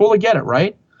 we fully get it,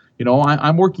 right?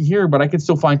 I'm working here, but I can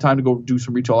still find time to go do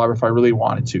some retail arb if I really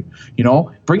wanted to.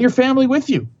 Bring your family with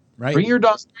you. Right. Bring your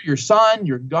daughter, your son,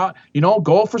 your God,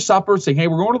 go for supper, saying, hey,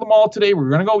 we're going to the mall today. We're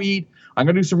going to go eat. I'm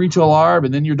going to do some retail arb.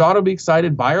 And then your daughter will be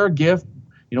excited. Buy her a gift,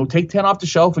 take 10 off the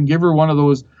shelf and give her one of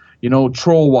those,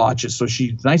 troll watches. So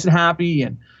she's nice and happy.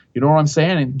 And you know what I'm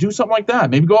saying? And do something like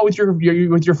that. Maybe go out with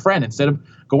your friend instead of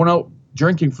going out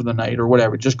drinking for the night or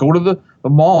whatever. Just go to the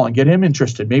mall and get him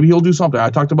interested. Maybe he'll do something. I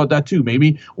talked about that too.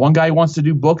 Maybe one guy wants to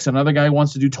do books, another guy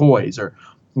wants to do toys, or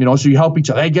so you help each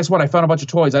other. Hey, guess what? I found a bunch of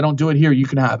toys. I don't do it here. You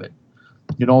can have it.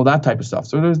 That type of stuff.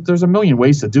 So there's a million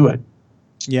ways to do it.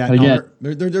 Yeah, And no,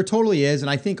 again, there totally is, and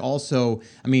I think also,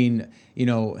 I mean,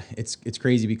 it's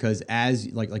crazy because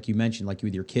as like you mentioned, like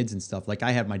with your kids and stuff. Like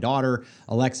I have my daughter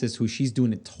Alexis, who she's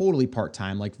doing it totally part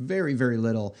time, like very very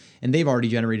little, and they've already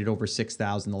generated over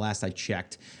 6,000 the last I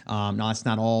checked. Now it's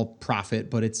not all profit,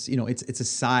 but it's a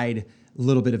side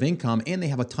little bit of income, and they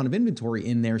have a ton of inventory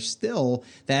in there still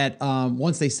that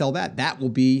once they sell that will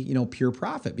be pure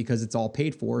profit because it's all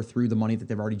paid for through the money that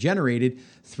they've already generated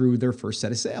through their first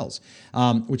set of sales,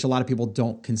 which a lot of people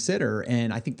don't consider.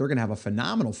 And I think they're going to have a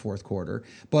phenomenal fourth quarter,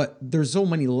 but there's so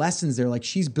many lessons there. Like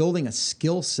she's building a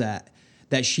skill set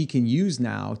that she can use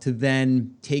now to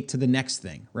then take to the next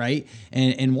thing, right?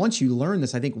 And once you learn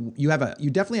this, I think you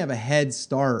definitely have a head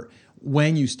start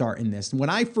when you start in this. When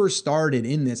I first started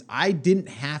in this, I didn't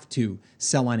have to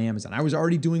sell on Amazon. I was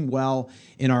already doing well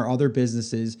in our other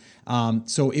businesses.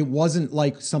 So it wasn't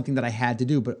like something that I had to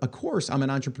do. But of course, I'm an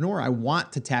entrepreneur. I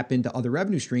want to tap into other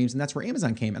revenue streams. And that's where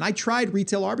Amazon came. And I tried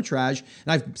retail arbitrage.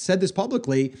 And I've said this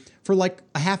publicly for like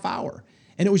a half hour.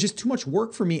 And it was just too much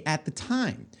work for me at the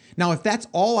time. Now, if that's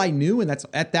all I knew and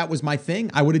that was my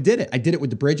thing, I would have did it. I did it with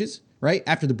the bridges, right?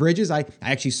 After the bridges, I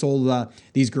actually sold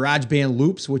these GarageBand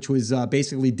loops, which was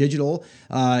basically digital,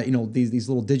 these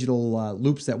little digital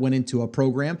loops that went into a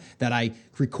program that I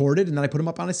recorded and then I put them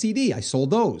up on a CD. I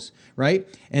sold those, right?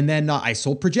 And then I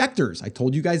sold projectors. I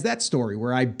told you guys that story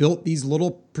where I built these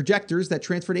little projectors that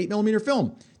transferred 8mm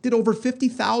film. Did over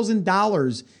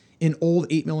 $50,000 in old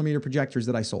 8mm projectors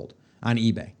that I sold on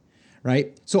eBay.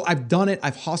 Right? So I've done it.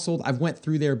 I've hustled. I've went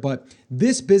through there. But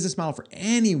this business model for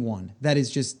anyone that is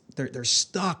just, they're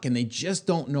stuck and they just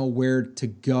don't know where to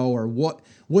go or what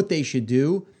they should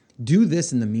do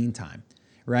this in the meantime,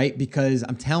 right? Because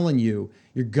I'm telling you,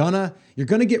 you're gonna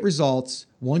get results.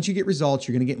 Once you get results,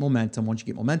 you're gonna get momentum. Once you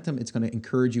get momentum, it's gonna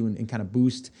encourage you and kind of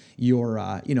boost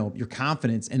your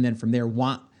confidence. And then from there,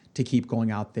 want to keep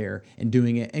going out there and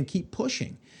doing it and keep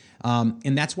pushing.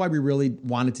 And that's why we really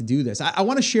wanted to do this. I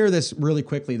want to share this really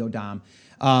quickly though, Dom.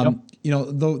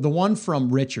 The one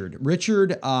from Richard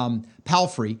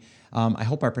Palfrey. I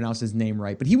hope I pronounced his name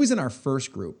right, but he was in our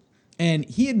first group and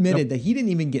he admitted that he didn't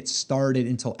even get started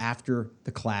until after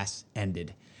the class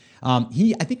ended. I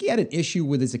think he had an issue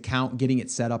with his account getting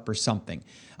it set up or something.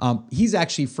 He's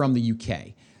actually from the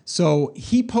UK. So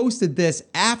he posted this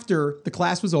after the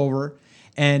class was over.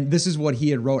 And this is what he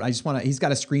had wrote. He's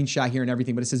got a screenshot here and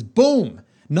everything, but it says, boom,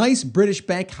 nice British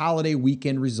bank holiday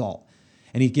weekend result.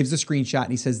 And he gives a screenshot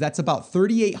and he says, that's about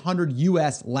 3,800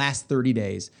 US last 30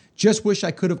 days. Just wish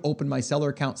I could have opened my seller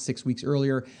account 6 weeks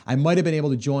earlier. I might have been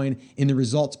able to join in the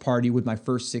results party with my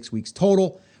first 6 weeks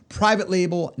total. Private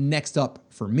label next up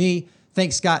for me.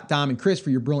 Thanks, Scott, Dom, and Chris for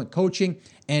your brilliant coaching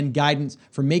and guidance,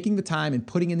 for making the time and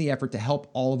putting in the effort to help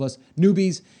all of us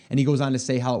newbies. And he goes on to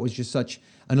say how it was just such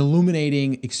an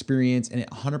illuminating experience, and it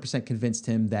 100% convinced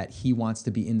him that he wants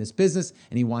to be in this business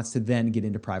and he wants to then get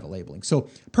into private labeling. So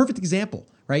perfect example,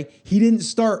 right? He didn't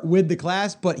start with the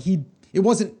class, but it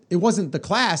wasn't the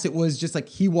class. It was just like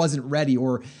he wasn't ready,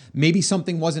 or maybe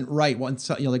something wasn't right. Once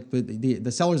like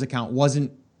the seller's account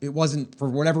wasn't for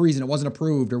whatever reason, it wasn't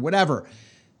approved or whatever. Yep.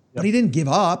 But he didn't give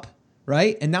up,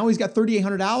 right? And now he's got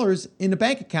 $3,800 in the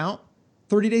bank account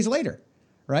 30 days later,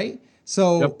 right?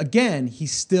 So again,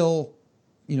 he's still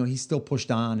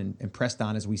pushed on and pressed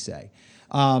on, as we say.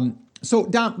 So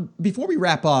Dom, before we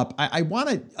wrap up, I want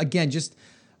to, again, just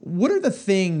what are the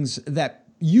things that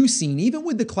you've seen, even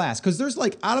with the class? Because there's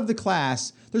like, out of the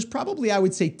class, there's probably, I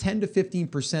would say 10 to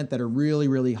 15% that are really,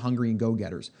 really hungry and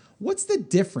go-getters. What's the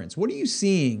difference? What are you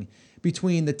seeing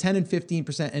between the 10 and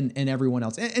 15% and everyone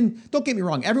else? And don't get me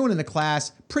wrong, everyone in the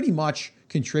class pretty much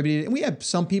contributed. And we have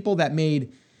some people that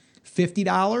made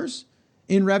 $50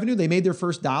 in revenue. They made their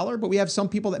first dollar, but we have some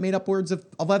people that made upwards of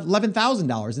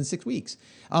 $11,000 in 6 weeks.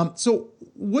 So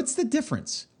what's the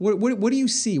difference? What do you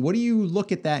see? What do you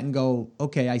look at that and go,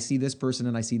 okay, I see this person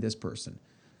and I see this person?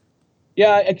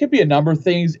 Yeah, it could be a number of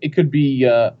things. It could be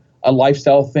a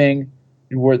lifestyle thing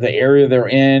where the area they're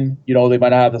in, they might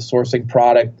not have the sourcing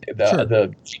product,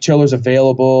 the chillers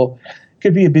available. It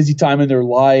could be a busy time in their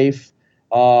life.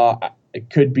 It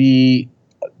could be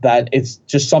that it's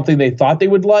just something they thought they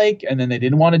would like, and then they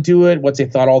didn't want to do it. Once they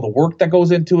thought all the work that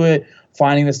goes into it,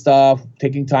 finding the stuff,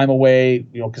 taking time away,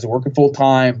 because they're working full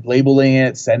time, labeling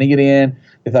it, sending it in.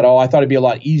 They thought, I thought it'd be a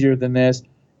lot easier than this.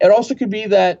 It also could be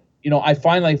that, I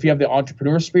find like if you have the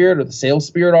entrepreneur spirit or the sales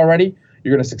spirit already,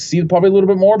 you're going to succeed probably a little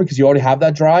bit more because you already have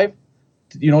that drive,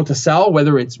 to sell,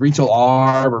 whether it's retail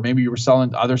arb or maybe you were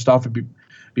selling other stuff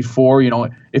before,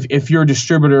 if you're a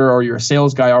distributor or you're a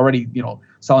sales guy already,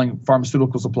 selling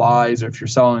pharmaceutical supplies, or if you're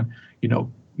selling,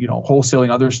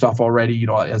 wholesaling other stuff already,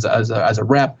 as a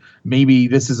rep. Maybe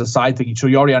this is a side thing. So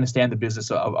you already understand the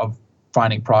business of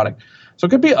finding product. So it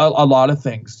could be a lot of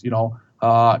things,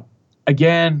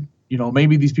 again,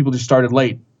 maybe these people just started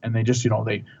late and they just,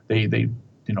 they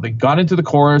got into the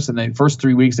course and the first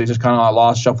 3 weeks, they just kind of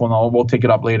lost shuffle and, we'll take it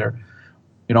up later.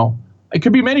 It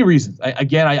could be many reasons.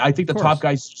 I think the top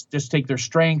guys just take their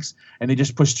strengths and they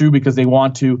just push through because they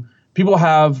want to. People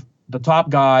have the top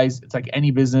guys. It's like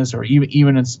any business or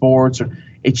even in sports, or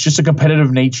it's just a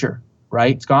competitive nature,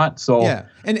 right, Scott? So yeah.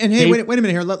 And hey, wait a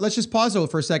minute here. Let's just pause though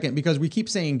for a second, because we keep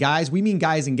saying guys. We mean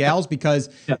guys and gals because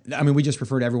we just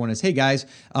refer to everyone as hey guys.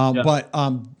 But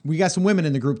we got some women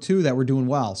in the group too that were doing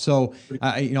well. So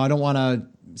I don't want to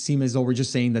seem as though we're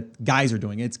just saying that guys are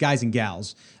doing it. It's guys and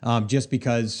gals, just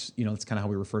because it's kind of how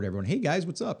we refer to everyone. Hey guys,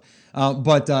 what's up?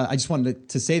 But I just wanted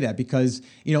to say that because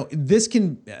this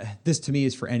to me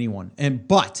is for anyone.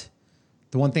 But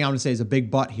the one thing I want to say is a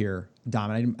big but here,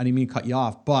 Dom. I didn't mean to cut you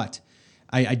off, but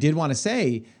I did want to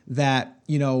say that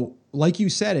like you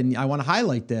said, and I want to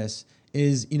highlight this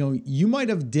is you might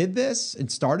have did this and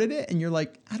started it, and you're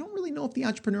like, I don't really know if the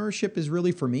entrepreneurship is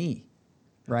really for me,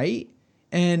 right?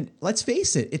 And let's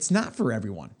face it, it's not for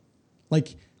everyone.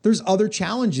 Like there's other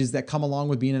challenges that come along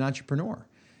with being an entrepreneur.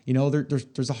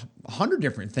 There's 100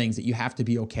 different things that you have to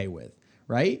be okay with,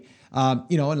 right? And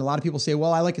a lot of people say,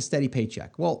 well, I like a steady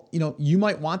paycheck. Well, you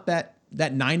might want that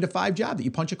 9-to-5 job that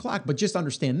you punch a clock, but just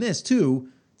understand this too.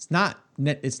 It's not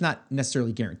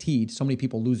necessarily guaranteed. So many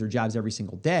people lose their jobs every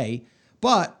single day,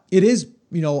 but it is,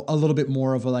 a little bit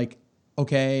more of a like,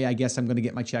 okay, I guess I'm going to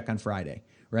get my check on Friday,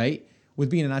 right? With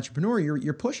being an entrepreneur,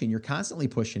 you're pushing, you're constantly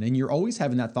pushing, and you're always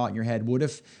having that thought in your head. What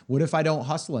if I don't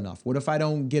hustle enough? What if I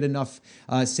don't get enough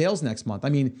sales next month? I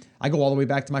mean, I go all the way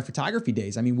back to my photography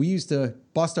days. I mean, we used to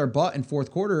bust our butt in fourth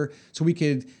quarter so we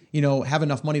could, have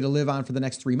enough money to live on for the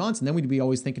next 3 months. And then we'd be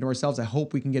always thinking to ourselves, I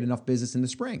hope we can get enough business in the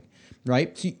spring,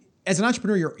 right? So as an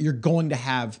entrepreneur, you're going to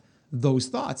have those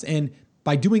thoughts. And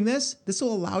by doing this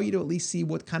will allow you to at least see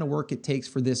what kind of work it takes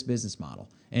for this business model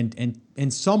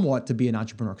and somewhat to be an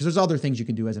entrepreneur. Because there's other things you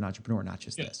can do as an entrepreneur, not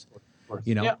just this.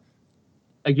 Yeah.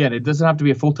 Again, it doesn't have to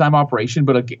be a full-time operation,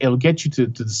 but it'll get you to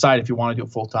decide if you want to do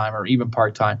it full-time or even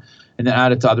part-time, and then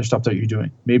add it to other stuff that you're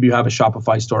doing. Maybe you have a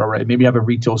Shopify store already. Maybe you have a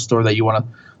retail store that you want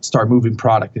to start moving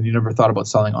product and you never thought about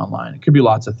selling online. It could be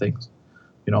lots of things,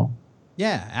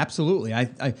 Yeah, absolutely.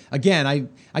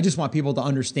 I just want people to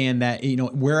understand that,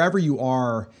 wherever you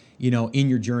are, in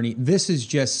your journey, this is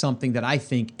just something that I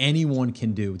think anyone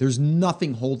can do. There's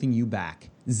nothing holding you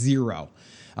back. Zero.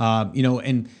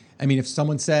 And I mean, if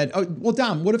someone said, oh, well,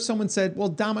 Dom, what if someone said, well,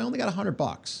 Dom, I only got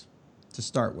 $100 to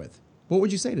start with? What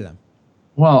would you say to them?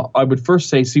 Well, I would first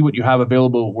say, see what you have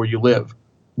available where you live,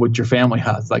 what your family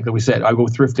has. Like we said, I go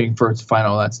thrifting first to find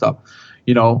all that stuff.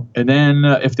 And then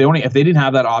if they didn't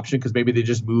have that option because maybe they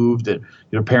just moved and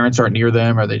parents aren't near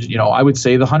them, or they I would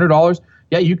say the $100,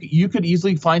 yeah, you could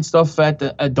easily find stuff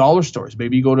at dollar stores.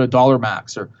 Maybe you go to Dollar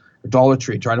Max or Dollar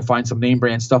Tree, try to find some name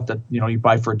brand stuff that you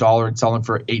buy for $1 and sell them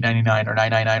for $8.99 or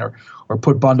 $9.99, or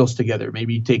put bundles together.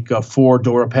 Maybe you take 4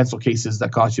 Dora pencil cases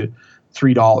that cost you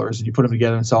 $3 and you put them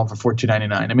together and sell them for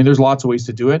 $14.99. I mean, there's lots of ways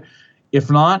to do it.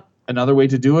 If not, another way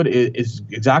to do it is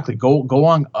exactly go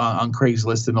on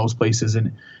Craigslist and those places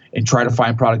and try to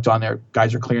find product on there.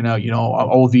 Guys are clearing out,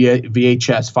 old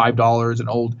VHS $5, an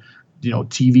old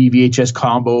TV VHS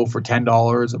combo for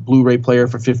 $10, a Blu-ray player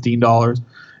for $15,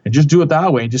 and just do it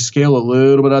that way and just scale a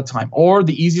little bit at a time. Or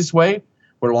the easiest way,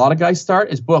 where a lot of guys start,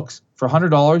 is books. For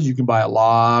 $100, you can buy a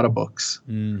lot of books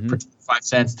for 5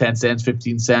 cents, 10 cents,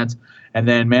 15 cents. And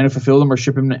then man and fulfill them or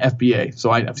ship them to FBA. So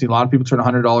I've seen a lot of people turn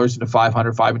 $100 into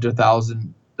 $500, $500 into $1,000.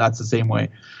 That's the same way.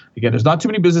 Again, there's not too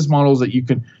many business models that you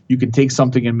can take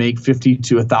something and make 50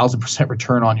 to 1,000%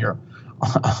 return on your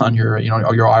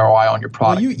your ROI on your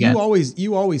product. Well,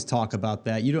 you always talk about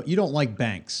that. You don't like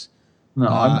banks.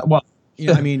 No,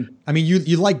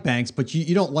 you like banks, but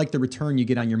you don't like the return you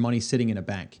get on your money sitting in a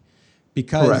bank,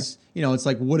 because it's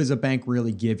like, what does a bank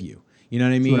really give you? You know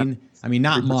what I mean? I mean,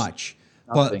 not much.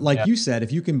 But like you said,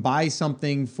 if you can buy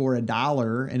something for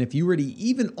 $1, and if you were to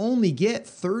even only get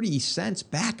 30 cents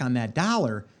back on that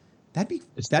dollar,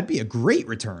 that'd be a great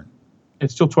return.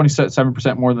 It's still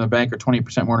 27% more than the bank, or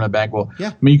 20% more than the bank. Well, yeah.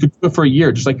 I mean, you could do it for a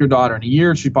year, just like your daughter. In a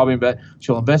year, she'll invest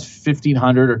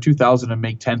 $1,500 or $2,000 and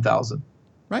make $10,000.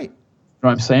 Right. You know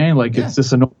what I'm saying? Like, it's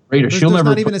just a no-brainer. There's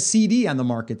not even a CD on the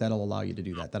market that'll allow you to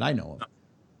do that I know of.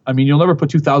 I mean, you'll never put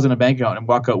 $2,000 in a bank account and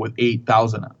walk out with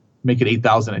 $8,000. Make it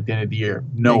 $8,000 at the end of the year.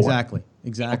 No Exactly. one.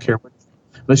 Exactly. I don't care.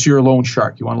 Unless you're a loan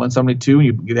shark. You want to lend somebody $2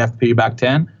 and you have to pay you back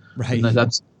 $10. Right.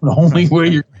 That's The only Right, way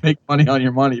right. you're gonna make money on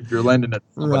your money if you're lending it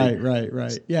to somebody.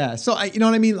 Right. Yeah. So you know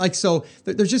what I mean? Like, so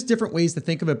there's just different ways to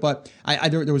think of it. But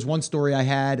there was one story I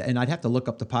had, and I'd have to look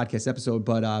up the podcast episode.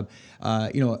 But a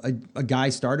guy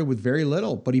started with very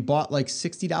little, but he bought like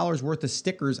 $60 worth of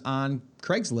stickers on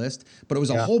Craigslist. But it was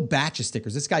a whole batch of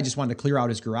stickers. This guy just wanted to clear out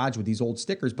his garage with these old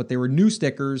stickers, but they were new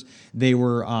stickers. They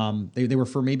were they were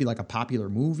for maybe like a popular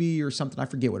movie or something. I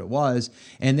forget what it was.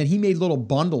 And then he made little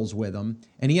bundles with them,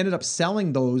 and he ended up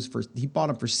selling those he bought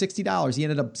them for $60. He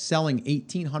ended up selling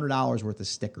 $1,800 worth of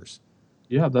stickers.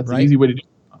 Yeah, that's right? an easy way to do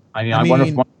it. I wonder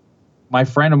if my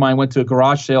friend of mine went to a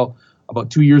garage sale about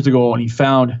 2 years ago, and he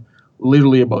found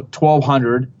literally about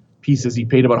 1,200 pieces. He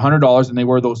paid about $100, and they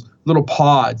were those little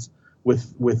pods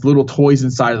with little toys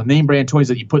inside of them, name brand toys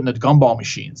that you put in the gumball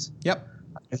machines. Yep.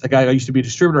 It's a guy I used to be a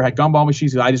distributor, had gumball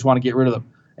machines. I just want to get rid of them.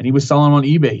 And he was selling them on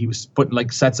eBay. He was putting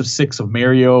like sets of 6 of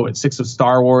Mario and 6 of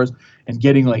Star Wars and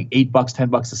getting like $8,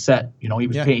 $10 a set. You know, he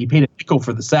paid a nickel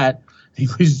for the set. He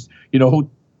was, you know,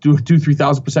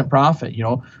 3,000% profit, you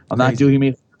know, on that deal. He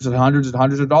made hundreds and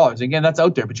hundreds of dollars. Again, that's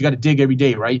out there, but you got to dig every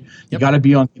day, right? You got to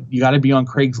be on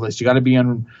Craigslist. You got to be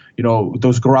on, you know,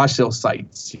 those garage sale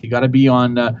sites. You got to be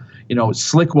on, you know,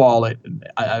 Slick Wallet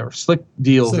or Slick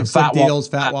Deals or Fat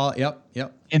Wallet. Yep.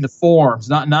 In the forums,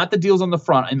 not the deals on the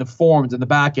front, in the forums, in the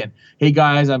back end. Hey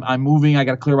guys, I'm moving. I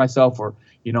got to clear myself, or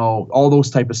you know, all those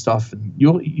type of stuff, and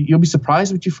you'll be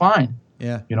surprised what you find.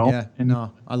 Yeah. You know. Yeah.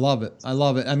 No, I love it.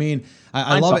 I mean,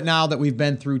 I love it now that we've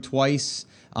been through twice,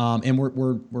 and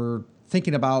we're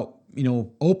thinking about, you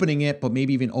know, opening it, but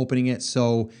maybe even opening it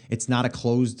so it's not a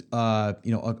closed,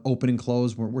 you know, open and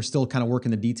close. We're still kind of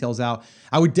working the details out.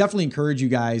 I would definitely encourage you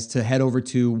guys to head over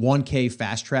to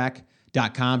 1kfasttrack.com.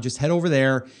 Just head over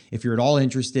there if you're at all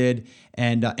interested,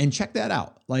 and check that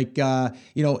out. Like,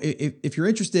 you know, if you're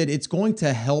interested, it's going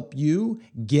to help you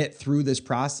get through this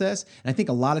process. And I think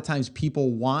a lot of times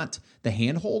people want the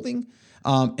hand holding.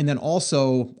 And then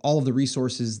also all of the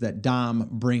resources that Dom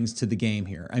brings to the game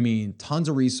here. I mean, tons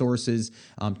of resources,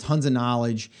 tons of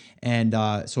knowledge. And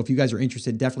so if you guys are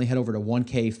interested, definitely head over to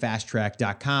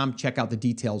 1kfasttrack.com. Check out the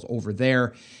details over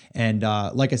there. And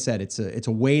like I said, it's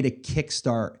a way to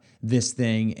kickstart this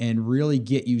thing and really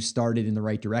get you started in the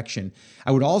right direction.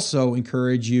 I would also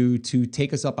encourage you to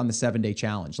take us up on the 7-day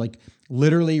challenge. Like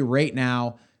literally right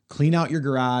now, clean out your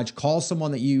garage, call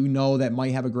someone that you know that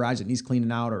might have a garage that needs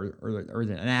cleaning out, or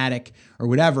an attic or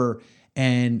whatever,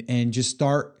 and just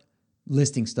start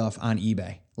listing stuff on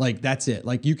eBay. Like that's it.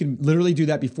 Like you can literally do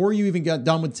that before you even get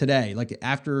done with today. Like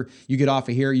after you get off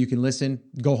of here, you can listen,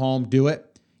 go home, do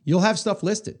it. You'll have stuff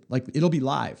listed. Like it'll be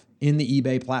live in the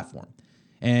eBay platform.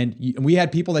 And we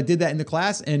had people that did that in the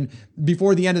class, and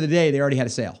before the end of the day, they already had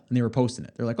a sale and they were posting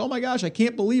it. They're like, "Oh my gosh, I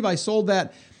can't believe I sold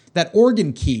that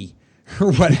organ key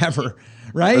or whatever,"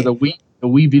 right? Or the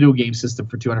Wii video game system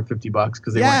for $250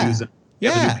 because they weren't using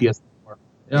PS4.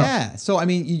 Yeah. So, I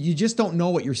mean, you just don't know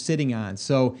what you're sitting on.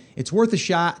 So it's worth a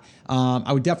shot.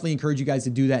 I would definitely encourage you guys to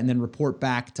do that and then report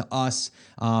back to us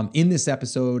in this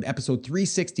episode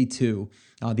 362,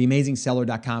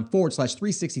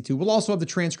 theamazingseller.com/362. We'll also have the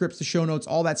transcripts, the show notes,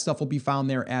 all that stuff will be found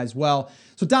there as well.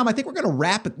 So, Dom, I think we're going to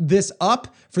wrap this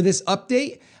up for this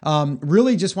update.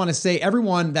 Really just want to say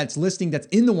everyone that's listening, that's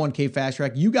in the 1K Fast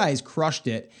Track, you guys crushed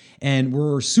it. And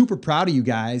we're super proud of you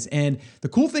guys. And the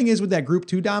cool thing is with that group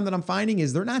too, Dom, that I'm finding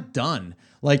is they're not done.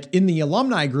 Like in the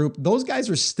alumni group, those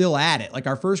guys are still at it. Like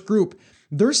our first group,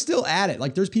 they're still at it.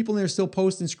 Like there's people in there still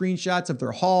posting screenshots of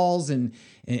their hauls and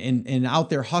out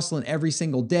there hustling every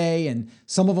single day. And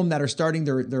some of them that are starting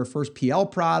their first PL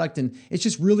product. And it's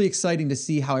just really exciting to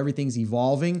see how everything's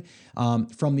evolving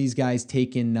from these guys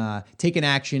taking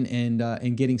action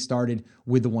and getting started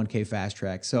with the 1K Fast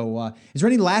Track. So is there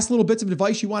any last little bits of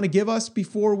advice you want to give us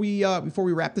before we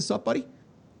wrap this up, buddy?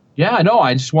 Yeah, no,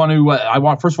 I just want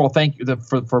to, first of all, thank you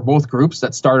for both groups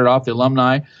that started off. The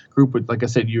alumni group, with, like I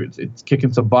said, it's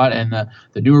kicking some butt, and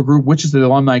the newer group, which is the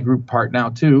alumni group part now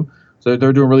too. So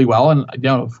they're doing really well. And, you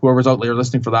know, whoever's out there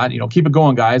listening for that, you know, keep it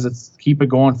going, guys. Let's keep it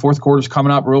going. Fourth quarter's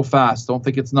coming up real fast. Don't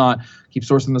think it's not. Keep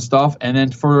sourcing the stuff. And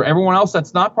then for everyone else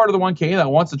that's not part of the 1K that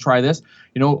wants to try this,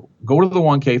 you know, go to the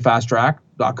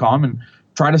 1kfasttrack.com and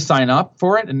try to sign up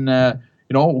for it. And,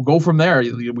 you know, we'll go from there.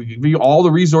 We give you all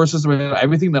the resources,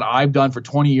 everything that I've done for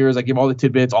 20 years. I give all the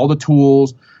tidbits, all the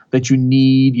tools that you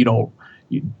need, you know,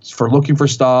 for looking for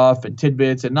stuff and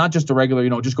tidbits, and not just a regular, you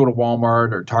know, just go to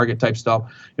Walmart or Target type stuff.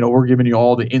 You know, we're giving you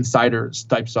all the insiders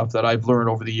type stuff that I've learned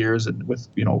over the years, and with,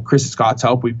 you know, Chris and Scott's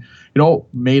help, we've, you know,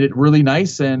 made it really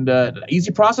nice and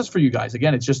easy process for you guys.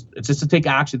 Again, it's just to take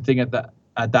action thing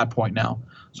at that point now.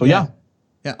 So yeah.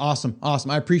 Yeah, awesome.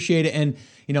 I appreciate it. And,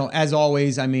 as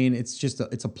always, I mean,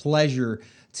 it's a pleasure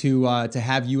to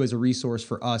have you as a resource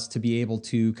for us to be able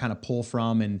to kind of pull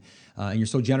from, and you're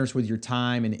so generous with your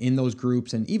time and in those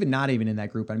groups, and even not even in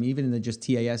that group. I mean, even in the just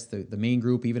TAS, the main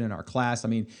group, even in our class. I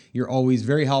mean, you're always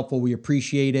very helpful. We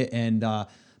appreciate it. And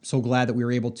so glad that we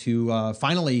were able to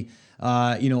finally,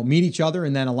 meet each other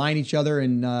and then align each other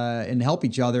and help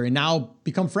each other and now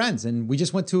become friends. And we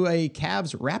just went to a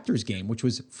Cavs Raptors game, which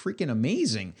was freaking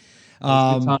amazing.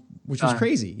 Which was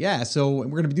crazy. Yeah. So we're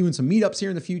going to be doing some meetups here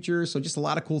in the future. So just a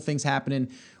lot of cool things happening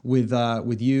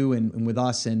with you and with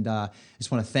us. And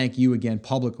just want to thank you again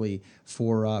publicly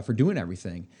for doing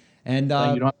everything. And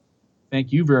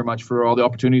thank you very much for all the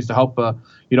opportunities to help,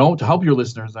 to help your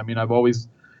listeners. I mean, I've always,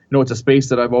 it's a space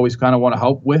that I've always kind of want to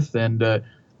help with. And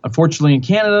unfortunately in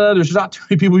Canada, there's not too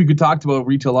many people you could talk to about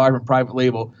retail art and private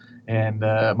label. And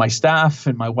my staff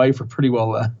and my wife are pretty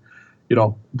well,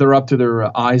 they're up to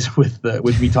their eyes with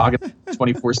me talking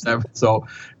 24/7. So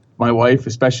my wife,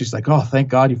 especially, she's like, "Oh, thank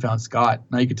God you found Scott.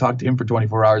 Now you can talk to him for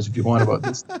 24 hours if you want about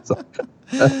this." So,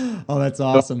 oh, that's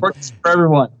awesome. So it works for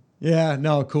everyone. Yeah,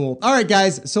 no, cool. All right,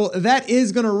 guys. So that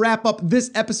is going to wrap up this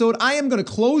episode. I am going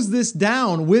to close this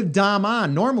down with Dom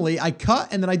on. Normally, I cut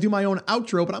and then I do my own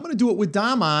outro, but I'm going to do it with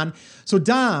Dom on. So,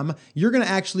 Dom, you're going to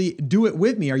actually do it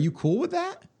with me. Are you cool with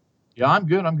that? Yeah, I'm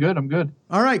good.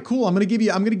 All right, cool. I'm going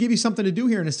to give you something to do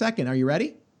here in a second. Are you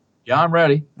ready? Yeah, I'm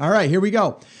ready. All right, here we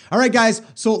go. All right, guys.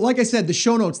 So like I said, the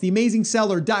show notes,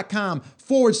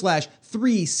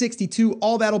 theamazingseller.com/362.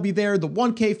 All that'll be there. The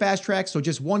 1K Fast Track. So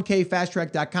just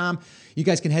 1kfasttrack.com. You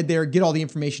guys can head there, get all the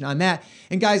information on that.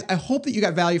 And guys, I hope that you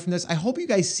got value from this. I hope you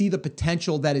guys see the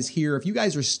potential that is here. If you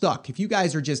guys are stuck, if you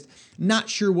guys are just not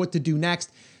sure what to do next,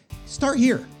 start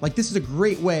here. Like, this is a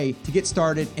great way to get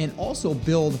started and also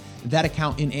build that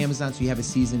account in Amazon so you have a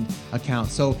seasoned account.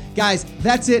 So guys,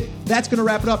 that's it. That's going to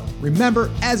wrap it up.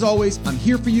 Remember, as always, I'm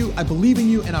here for you. I believe in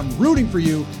you and I'm rooting for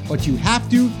you, but you have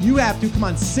to. Come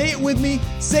on, say it with me.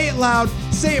 Say it loud.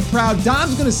 Say it proud.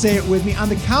 Dom's going to say it with me. On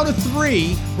the count of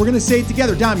 3, we're going to say it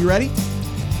together. Dom, you ready?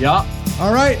 Yeah.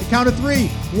 All right. Count of 3.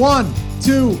 1,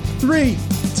 2, 3.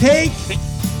 Take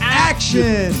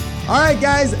action. All right,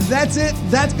 guys, that's it.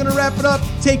 That's going to wrap it up.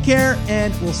 Take care,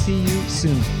 and we'll see you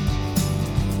soon.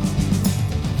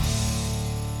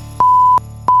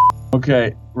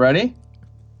 Okay, ready?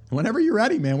 Whenever you're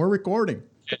ready, man. We're recording.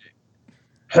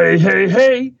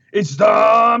 Hey, it's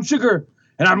Dom Sugar,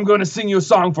 and I'm going to sing you a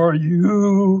song for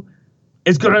you.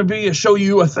 It's going to be show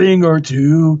you a thing or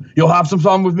two. You'll have some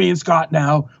fun with me and Scott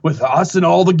now, with us and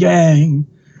all the gang.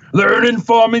 Learning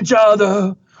from each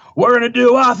other. We're going to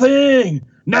do our thing.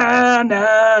 Nah,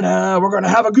 we're gonna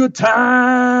have a good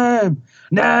time.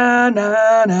 Nah,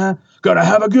 gonna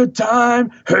have a good time.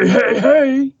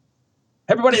 Hey.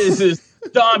 Everybody, this is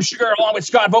Dom Sugar along with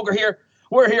Scott Volker here.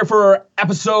 We're here for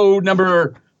episode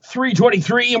number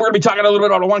 323, and we're gonna be talking a little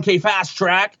bit about a 1K Fast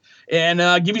Track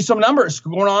and give you some numbers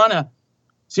going on,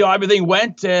 see how everything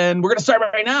went, and we're gonna start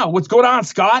right now. What's going on,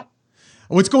 Scott?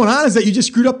 What's going on is that you just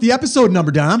screwed up the episode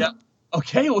number, Dom. Yeah.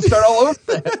 Okay, we'll start all over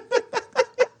then.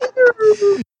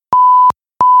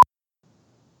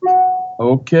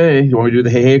 Okay, you want me to do the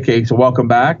hey? Okay, so welcome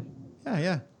back.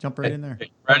 Yeah, jump right in there.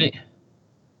 Ready?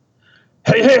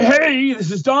 Hey,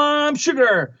 this is Dom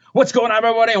Sugar. What's going on,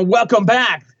 everybody, and welcome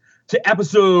back to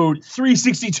episode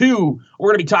 362. We're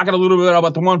going to be talking a little bit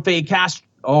about the 1K cast.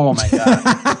 Oh, my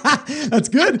God. That's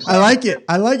good. I like it.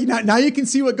 Now you can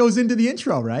see what goes into the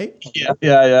intro, right?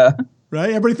 Yeah. Right?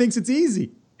 Everybody thinks it's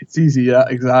easy. It's easy, yeah,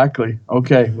 exactly.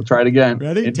 Okay, we'll try it again.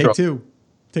 Ready? Intro. Take 2.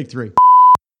 Take 3.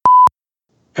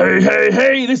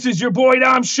 Hey, this is your boy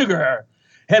Dom Sugar.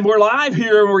 And we're live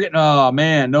here, and we're getting, oh,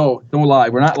 man, no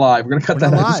live. We're not live. We're going to cut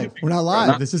that out. We're not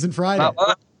live. This isn't Friday. Not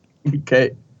live. Okay.